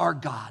 He is our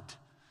God.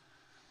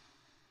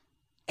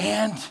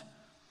 And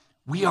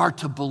we are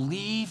to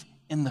believe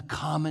in the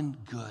common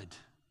good.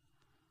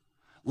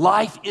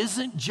 Life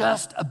isn't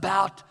just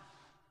about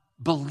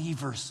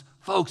believers.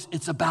 Folks,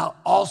 it's about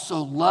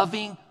also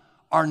loving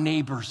our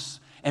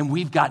neighbors. And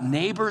we've got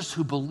neighbors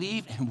who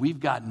believe, and we've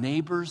got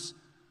neighbors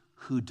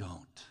who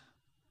don't.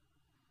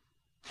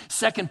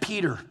 2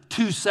 Peter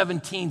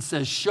 2:17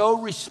 says,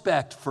 show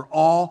respect for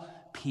all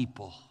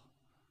people.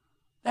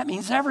 That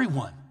means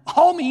everyone.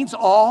 All means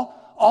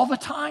all the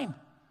time.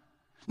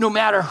 No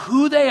matter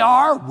who they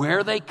are,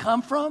 where they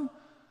come from,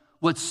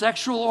 what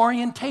sexual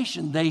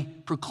orientation they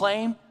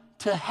proclaim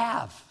to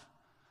have.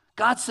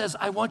 God says,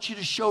 I want you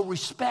to show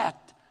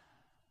respect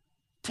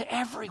to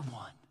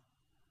everyone.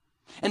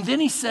 And then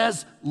he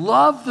says,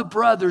 love the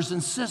brothers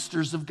and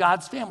sisters of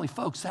God's family.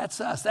 Folks,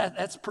 that's us.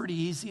 That's pretty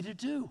easy to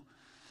do.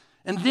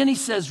 And then he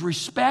says,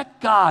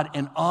 respect God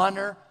and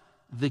honor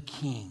the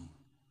king.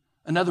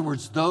 In other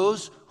words,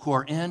 those who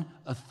are in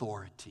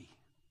authority.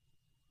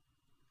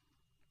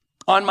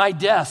 On my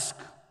desk,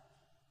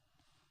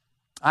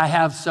 I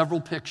have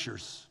several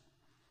pictures.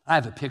 I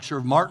have a picture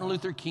of Martin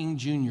Luther King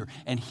Jr.,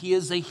 and he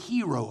is a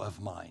hero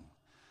of mine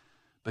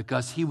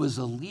because he was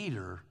a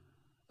leader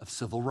of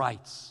civil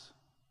rights.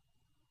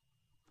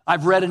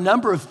 I've read a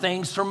number of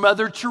things from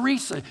Mother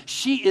Teresa.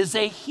 She is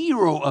a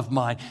hero of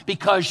mine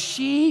because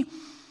she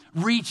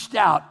reached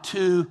out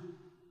to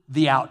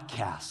the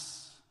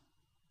outcasts.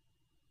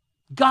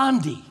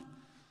 Gandhi,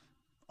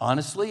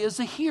 honestly, is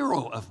a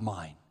hero of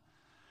mine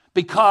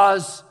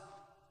because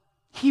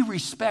he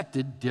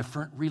respected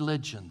different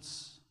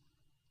religions.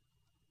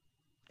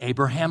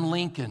 Abraham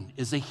Lincoln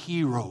is a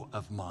hero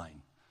of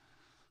mine.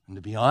 And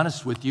to be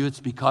honest with you, it's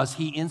because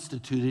he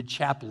instituted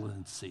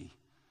chaplaincy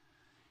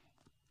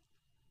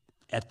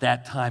at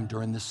that time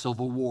during the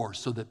Civil War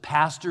so that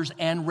pastors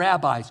and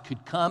rabbis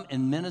could come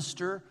and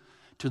minister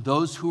to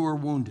those who were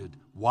wounded,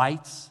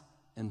 whites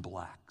and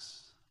blacks.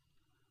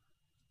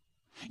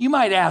 You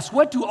might ask,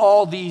 what do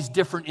all these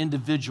different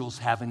individuals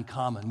have in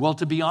common? Well,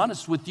 to be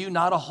honest with you,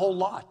 not a whole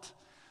lot.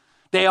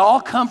 They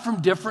all come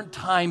from different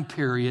time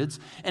periods,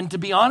 and to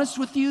be honest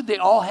with you, they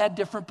all had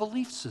different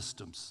belief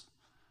systems.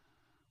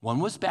 One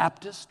was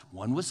Baptist,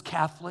 one was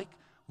Catholic,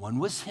 one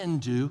was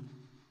Hindu,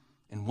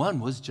 and one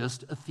was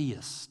just a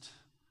theist.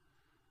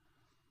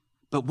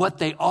 But what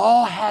they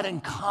all had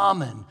in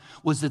common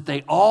was that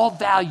they all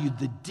valued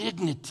the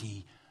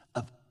dignity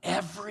of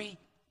every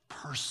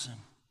person.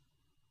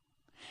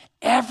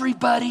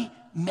 Everybody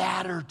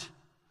mattered,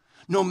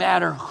 no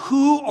matter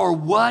who or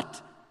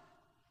what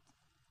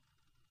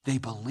they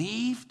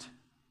believed,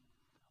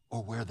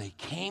 or where they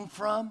came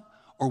from,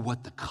 or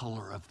what the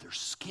color of their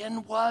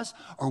skin was,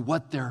 or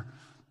what their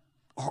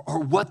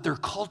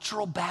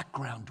cultural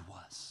background was.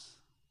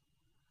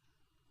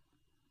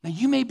 Now,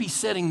 you may be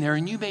sitting there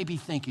and you may be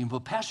thinking, well,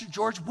 Pastor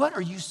George, what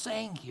are you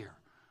saying here?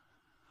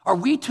 Are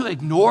we to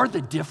ignore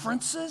the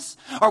differences?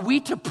 Are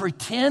we to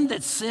pretend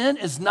that sin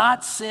is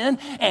not sin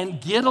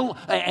and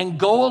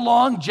go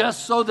along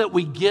just so that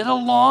we get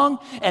along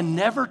and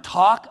never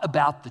talk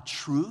about the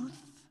truth?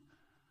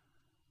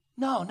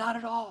 No, not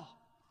at all.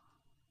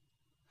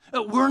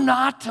 We're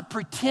not to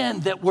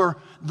pretend that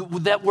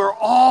we're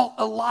all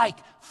alike.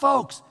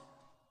 Folks,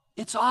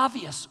 it's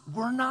obvious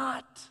we're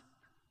not.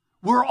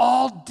 We're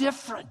all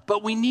different,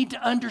 but we need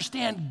to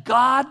understand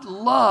God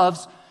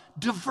loves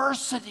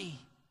diversity.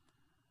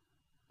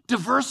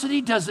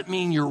 Diversity doesn't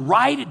mean you're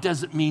right. It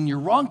doesn't mean you're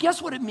wrong.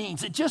 Guess what it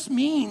means? It just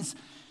means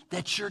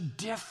that you're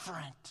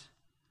different.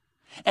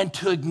 And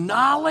to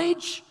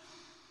acknowledge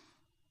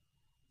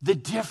the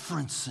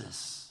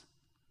differences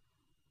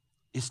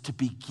is to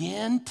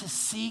begin to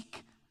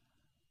seek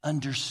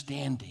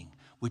understanding,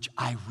 which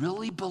I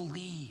really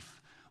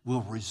believe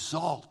will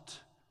result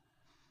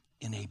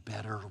in a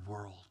better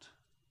world.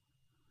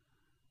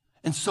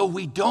 And so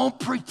we don't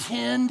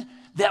pretend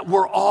that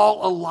we're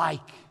all alike.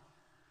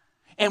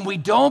 And we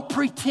don't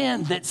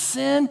pretend that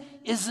sin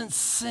isn't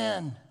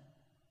sin.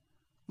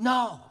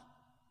 No,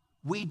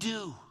 we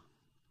do.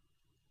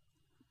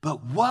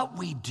 But what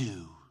we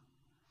do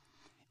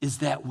is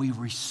that we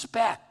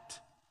respect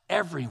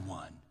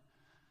everyone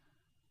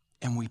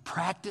and we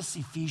practice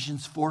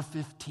Ephesians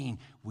 4:15.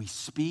 We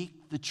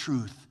speak the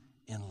truth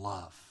in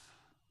love.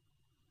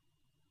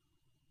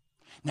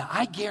 Now,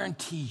 I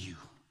guarantee you,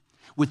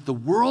 with the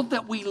world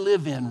that we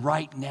live in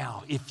right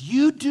now, if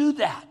you do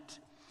that,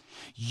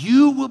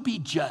 you will be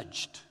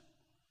judged.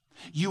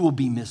 You will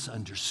be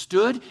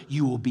misunderstood.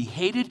 You will be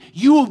hated.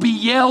 You will be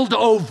yelled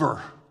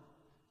over.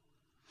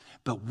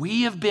 But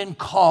we have been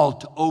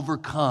called to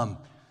overcome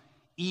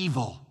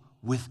evil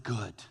with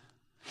good.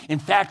 In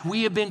fact,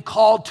 we have been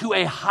called to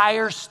a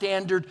higher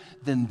standard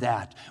than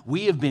that.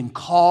 We have been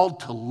called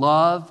to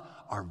love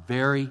our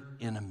very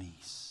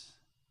enemies.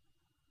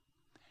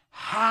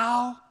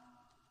 How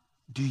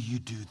do you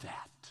do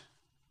that?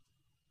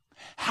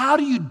 How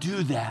do you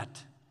do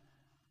that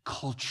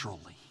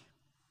culturally?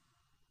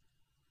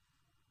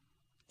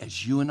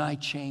 As you and I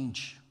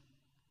change.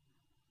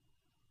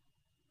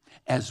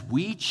 As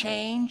we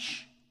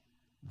change,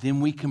 then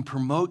we can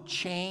promote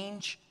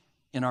change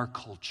in our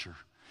culture.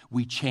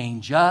 We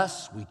change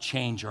us, we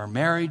change our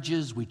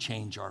marriages, we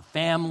change our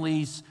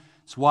families.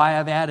 That's why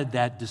I've added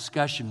that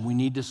discussion. We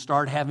need to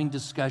start having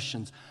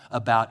discussions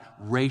about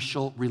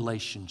racial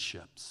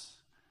relationships.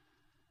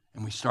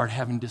 And we start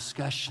having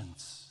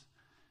discussions.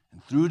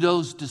 And through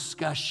those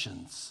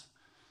discussions,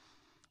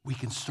 we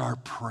can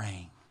start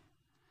praying.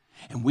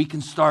 And we can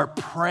start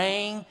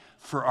praying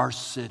for our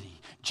city.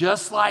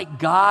 Just like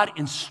God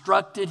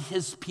instructed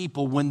his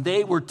people when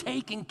they were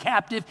taken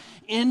captive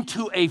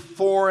into a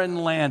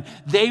foreign land.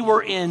 They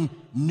were in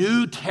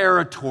new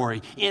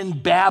territory, in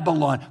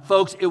Babylon.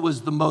 Folks, it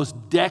was the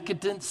most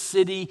decadent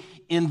city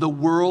in the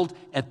world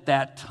at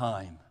that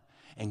time.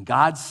 And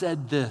God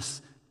said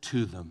this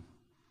to them: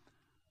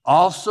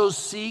 also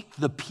seek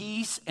the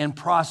peace and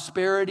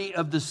prosperity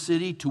of the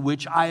city to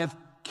which I have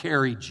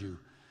carried you.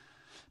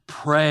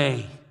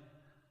 Pray,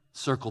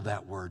 circle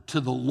that word,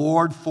 to the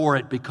Lord for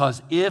it,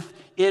 because if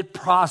it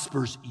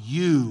prospers,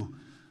 you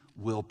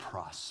will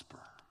prosper.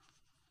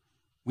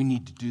 We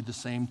need to do the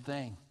same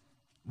thing.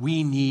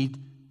 We need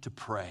to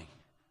pray.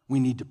 We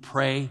need to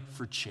pray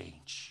for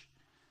change.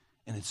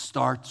 And it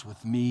starts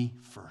with me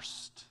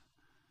first.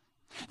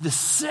 The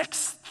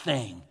sixth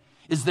thing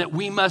is that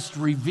we must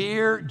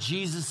revere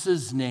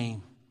Jesus'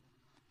 name.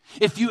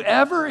 If you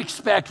ever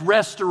expect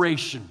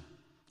restoration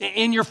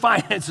in your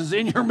finances,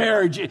 in your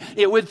marriage,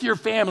 with your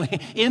family,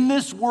 in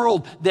this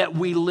world that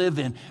we live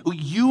in,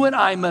 you and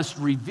I must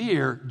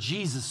revere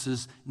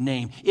Jesus'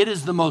 name. It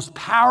is the most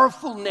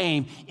powerful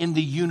name in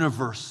the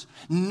universe.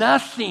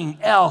 Nothing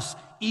else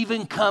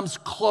even comes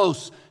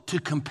close to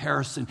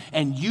comparison.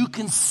 And you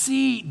can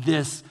see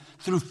this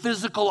through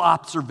physical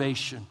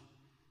observation.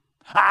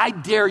 I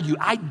dare you,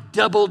 I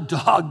double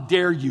dog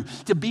dare you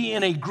to be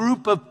in a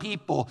group of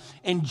people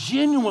and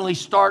genuinely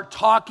start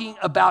talking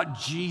about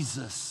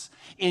Jesus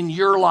in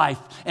your life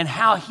and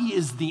how he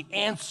is the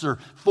answer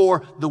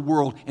for the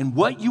world. And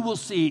what you will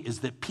see is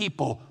that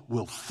people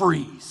will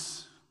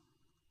freeze.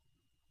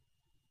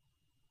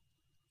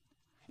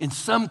 In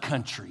some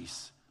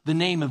countries, the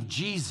name of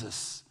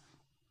Jesus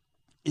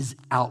is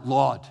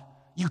outlawed.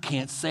 You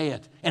can't say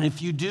it. And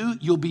if you do,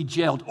 you'll be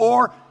jailed,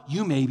 or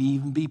you may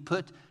even be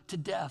put to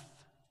death.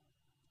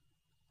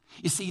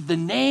 You see, the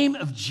name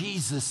of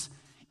Jesus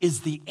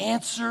is the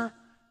answer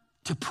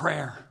to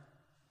prayer.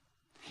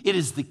 It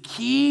is the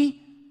key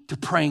to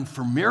praying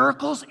for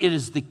miracles. It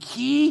is the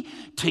key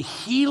to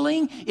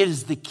healing. It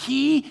is the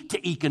key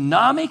to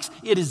economics.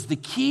 It is the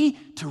key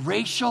to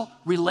racial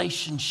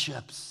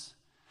relationships.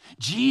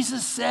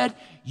 Jesus said,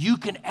 you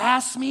can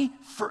ask me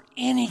for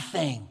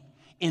anything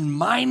in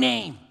my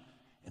name,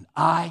 and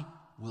I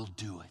will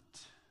do it.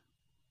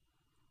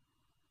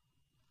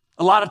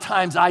 A lot of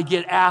times I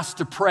get asked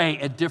to pray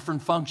at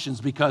different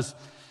functions because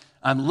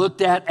I'm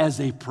looked at as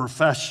a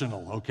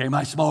professional, okay?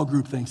 My small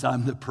group thinks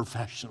I'm the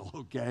professional,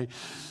 okay?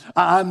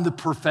 I'm the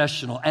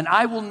professional. And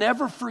I will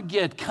never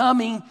forget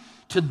coming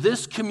to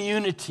this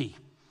community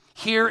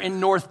here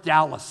in North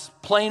Dallas,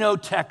 Plano,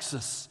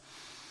 Texas,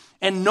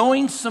 and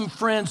knowing some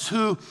friends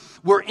who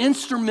were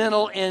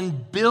instrumental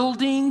in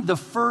building the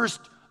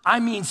first,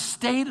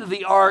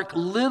 state-of-the-art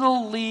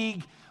Little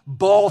League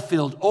ball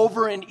field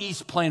over in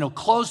East Plano,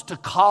 close to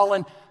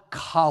Collin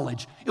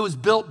College. It was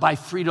built by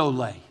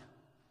Frito-Lay.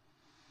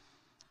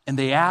 And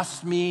they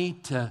asked me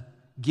to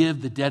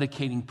give the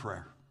dedicating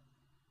prayer.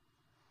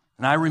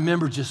 And I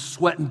remember just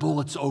sweating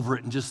bullets over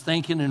it and just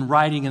thinking and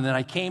writing. And then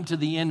I came to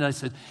the end and I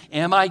said,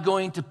 am I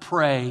going to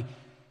pray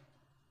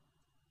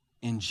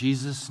in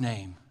Jesus'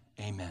 name,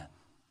 amen?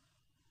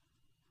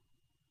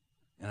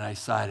 And I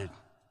decided,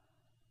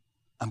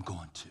 I'm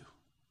going to.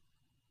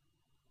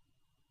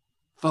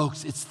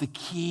 Folks, it's the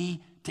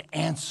key to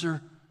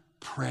answer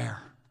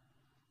prayer.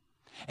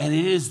 And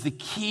it is the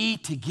key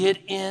to get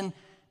in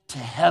to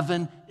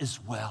heaven as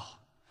well.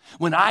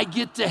 When I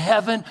get to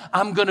heaven,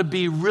 I'm going to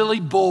be really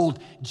bold.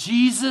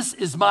 Jesus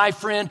is my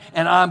friend,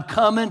 and I'm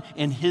coming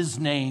in his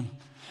name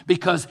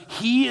because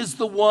he is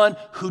the one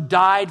who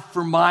died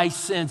for my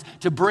sins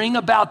to bring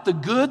about the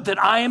good that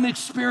I am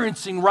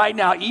experiencing right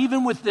now,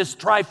 even with this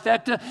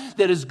trifecta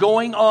that is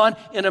going on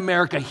in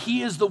America.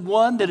 He is the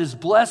one that has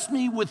blessed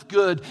me with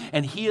good,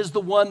 and he is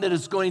the one that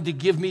is going to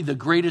give me the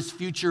greatest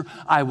future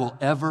I will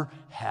ever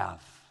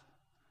have.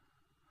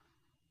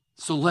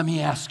 So let me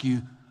ask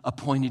you a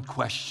pointed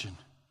question.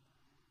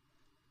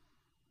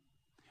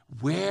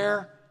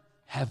 Where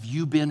have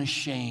you been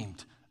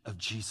ashamed of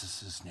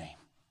Jesus' name?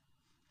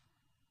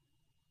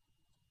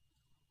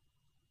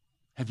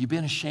 Have you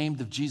been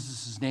ashamed of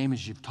Jesus' name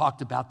as you've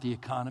talked about the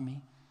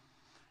economy?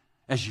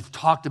 As you've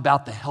talked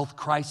about the health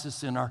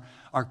crisis in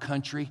our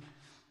country?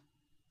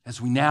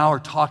 As we now are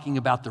talking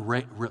about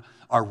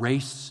our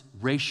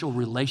racial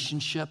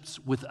relationships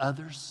with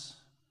others?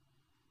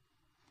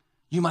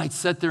 You might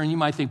sit there and you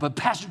might think, but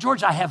Pastor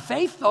George, I have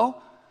faith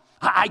though.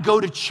 I go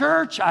to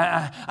church.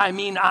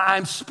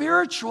 I'm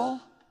spiritual.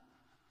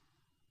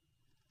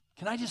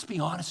 Can I just be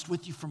honest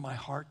with you from my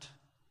heart?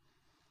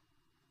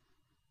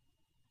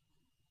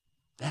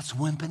 That's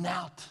wimping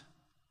out.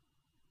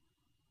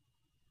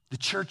 The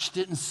church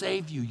didn't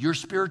save you. Your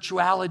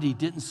spirituality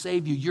didn't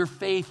save you. Your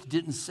faith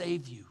didn't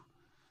save you.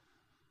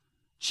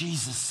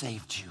 Jesus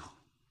saved you.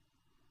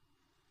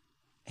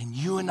 And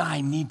you and I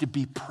need to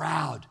be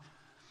proud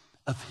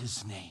of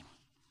his name.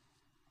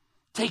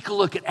 Take a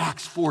look at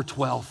Acts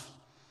 4:12.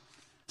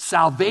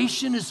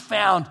 Salvation is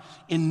found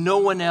in no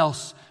one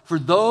else, for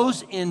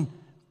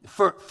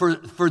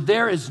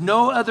there is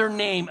no other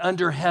name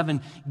under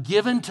heaven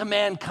given to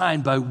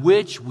mankind by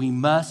which we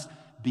must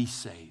be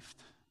saved.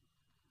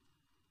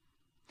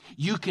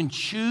 You can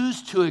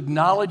choose to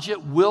acknowledge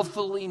it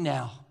willfully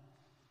now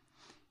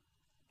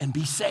and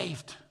be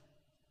saved.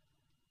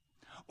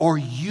 Or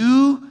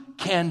you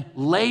can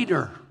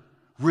later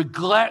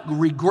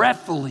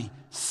regretfully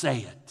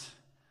say it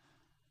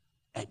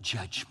at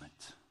judgment.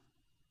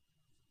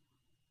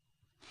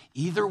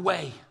 Either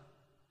way,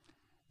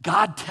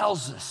 God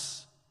tells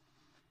us,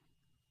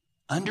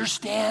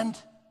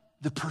 understand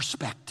the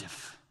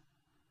perspective.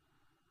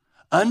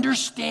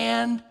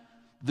 Understand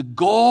the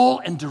goal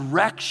and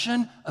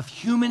direction of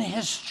human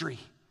history,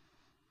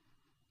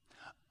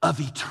 of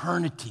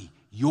eternity,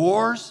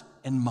 yours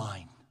and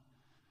mine.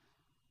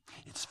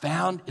 It's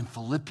found in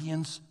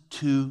Philippians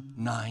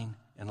 2:9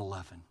 and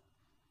 11.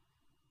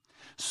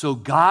 So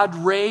God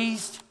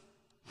raised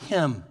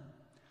him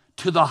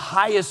to the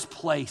highest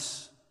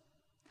place.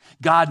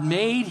 God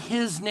made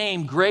his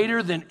name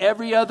greater than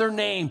every other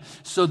name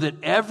so that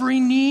every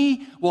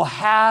knee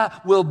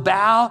will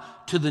bow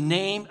to the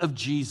name of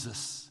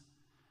Jesus.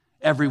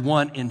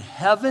 Everyone in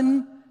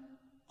heaven,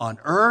 on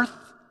earth,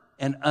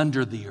 and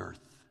under the earth.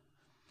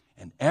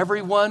 And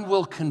everyone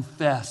will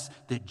confess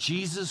that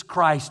Jesus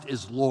Christ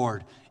is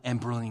Lord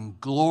and bring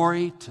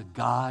glory to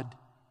God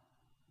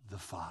the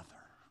Father.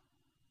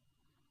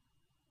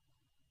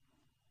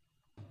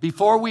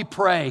 Before we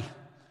pray,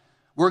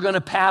 we're going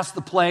to pass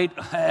the plate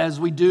as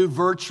we do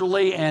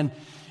virtually, and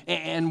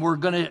we're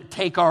going to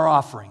take our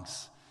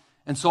offerings.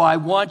 And so I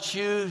want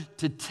you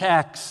to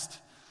text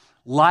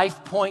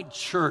Life Point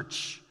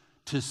Church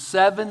to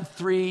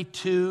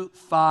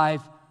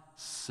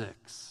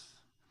 73256.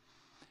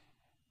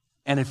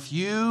 And if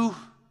you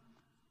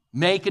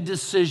make a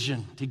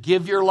decision to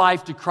give your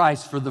life to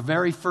Christ for the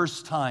very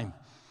first time,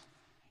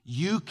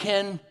 you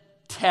can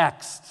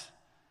text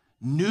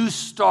New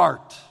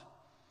Start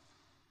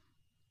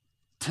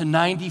to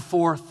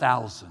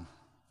 94,000.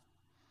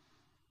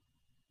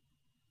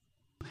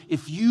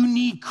 If you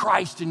need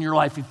Christ in your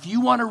life, if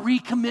you want to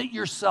recommit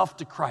yourself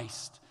to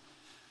Christ,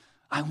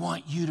 I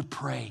want you to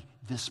pray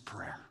this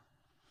prayer.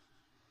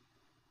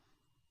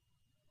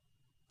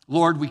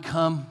 Lord, we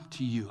come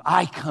to you.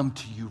 I come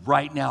to you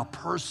right now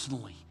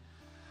personally,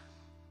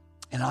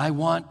 and I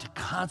want to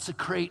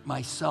consecrate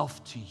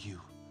myself to you.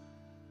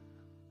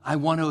 I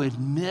want to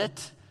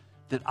admit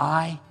that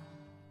I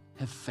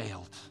have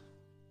failed.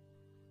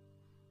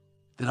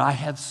 that I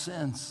have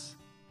sins,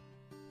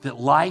 that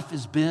life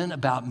has been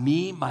about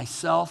me,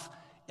 myself,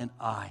 and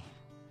I.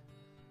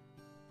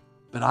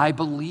 But I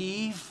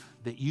believe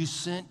that you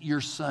sent your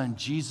Son,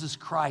 Jesus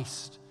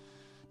Christ,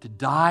 to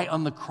die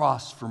on the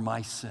cross for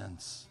my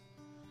sins,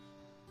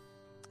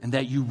 and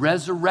that you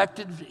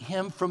resurrected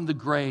him from the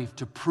grave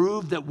to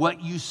prove that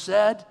what you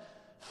said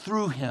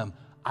through him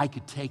I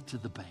could take to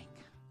the bank.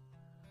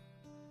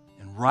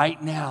 And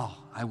right now,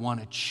 I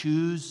want to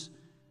choose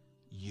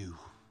you.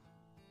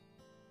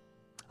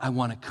 I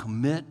want to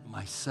commit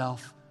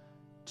myself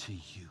to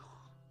you.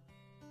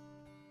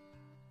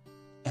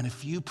 And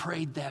if you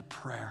prayed that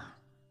prayer,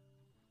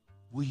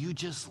 will you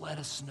just let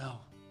us know?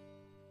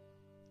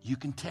 You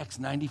can text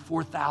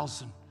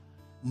 94,000,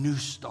 New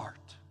Start.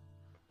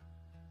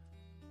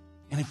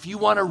 And if you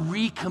want to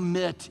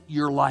recommit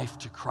your life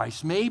to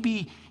Christ,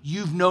 maybe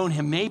you've known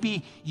him,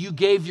 maybe you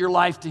gave your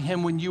life to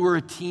him when you were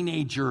a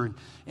teenager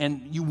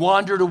and you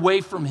wandered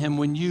away from him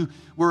when you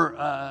were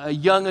a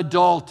young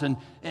adult,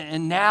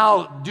 and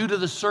now, due to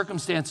the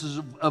circumstances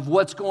of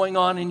what's going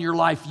on in your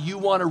life, you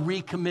want to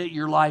recommit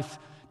your life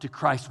to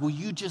Christ. Will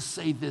you just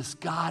say this: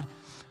 God,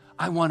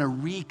 I want to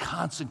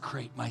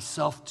reconsecrate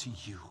myself to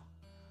you.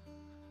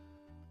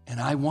 And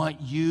I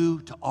want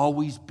you to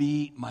always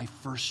be my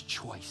first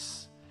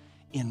choice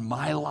in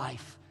my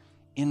life,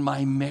 in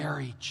my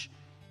marriage,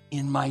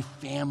 in my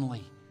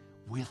family,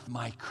 with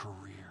my career.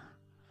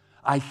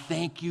 I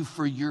thank you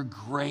for your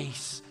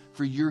grace,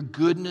 for your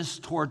goodness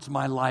towards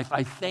my life.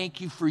 I thank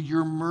you for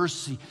your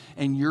mercy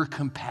and your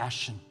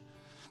compassion,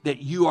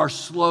 that you are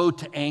slow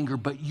to anger,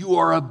 but you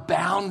are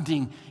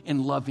abounding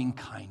in loving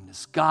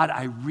kindness. God,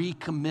 I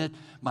recommit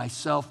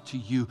myself to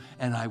you,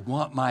 and I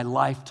want my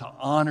life to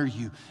honor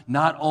you,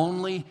 not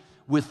only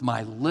with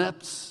my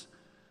lips,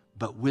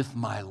 but with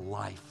my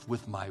life,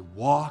 with my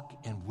walk,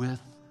 and with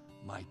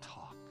my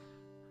talk.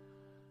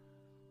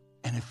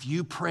 And if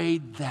you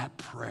prayed that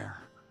prayer,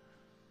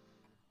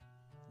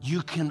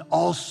 you can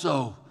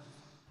also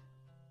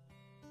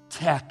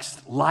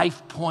text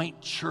Life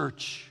Point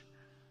Church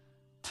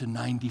to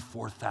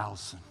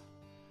 94,000,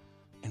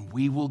 and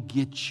we will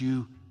get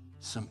you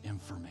some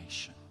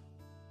information.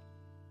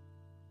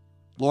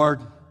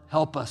 Lord,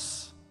 help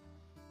us.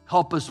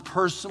 Help us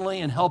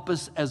personally and help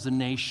us as a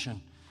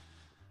nation.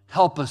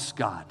 Help us,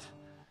 God,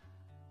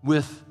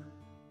 with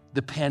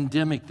the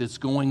pandemic that's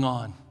going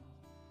on.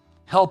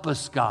 Help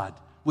us, God,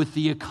 with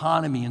the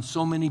economy and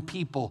so many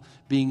people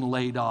being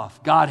laid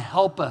off. God,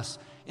 help us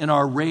in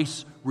our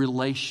race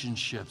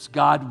relationships.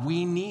 God,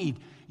 we need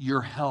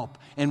your help.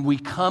 And we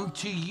come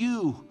to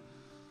you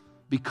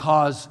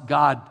because,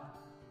 God,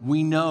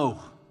 we know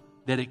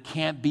that it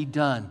can't be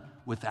done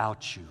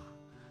without you.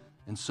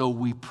 And so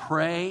we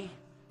pray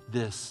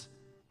this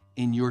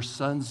in your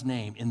Son's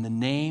name, in the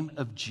name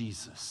of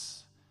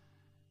Jesus.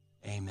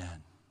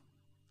 Amen.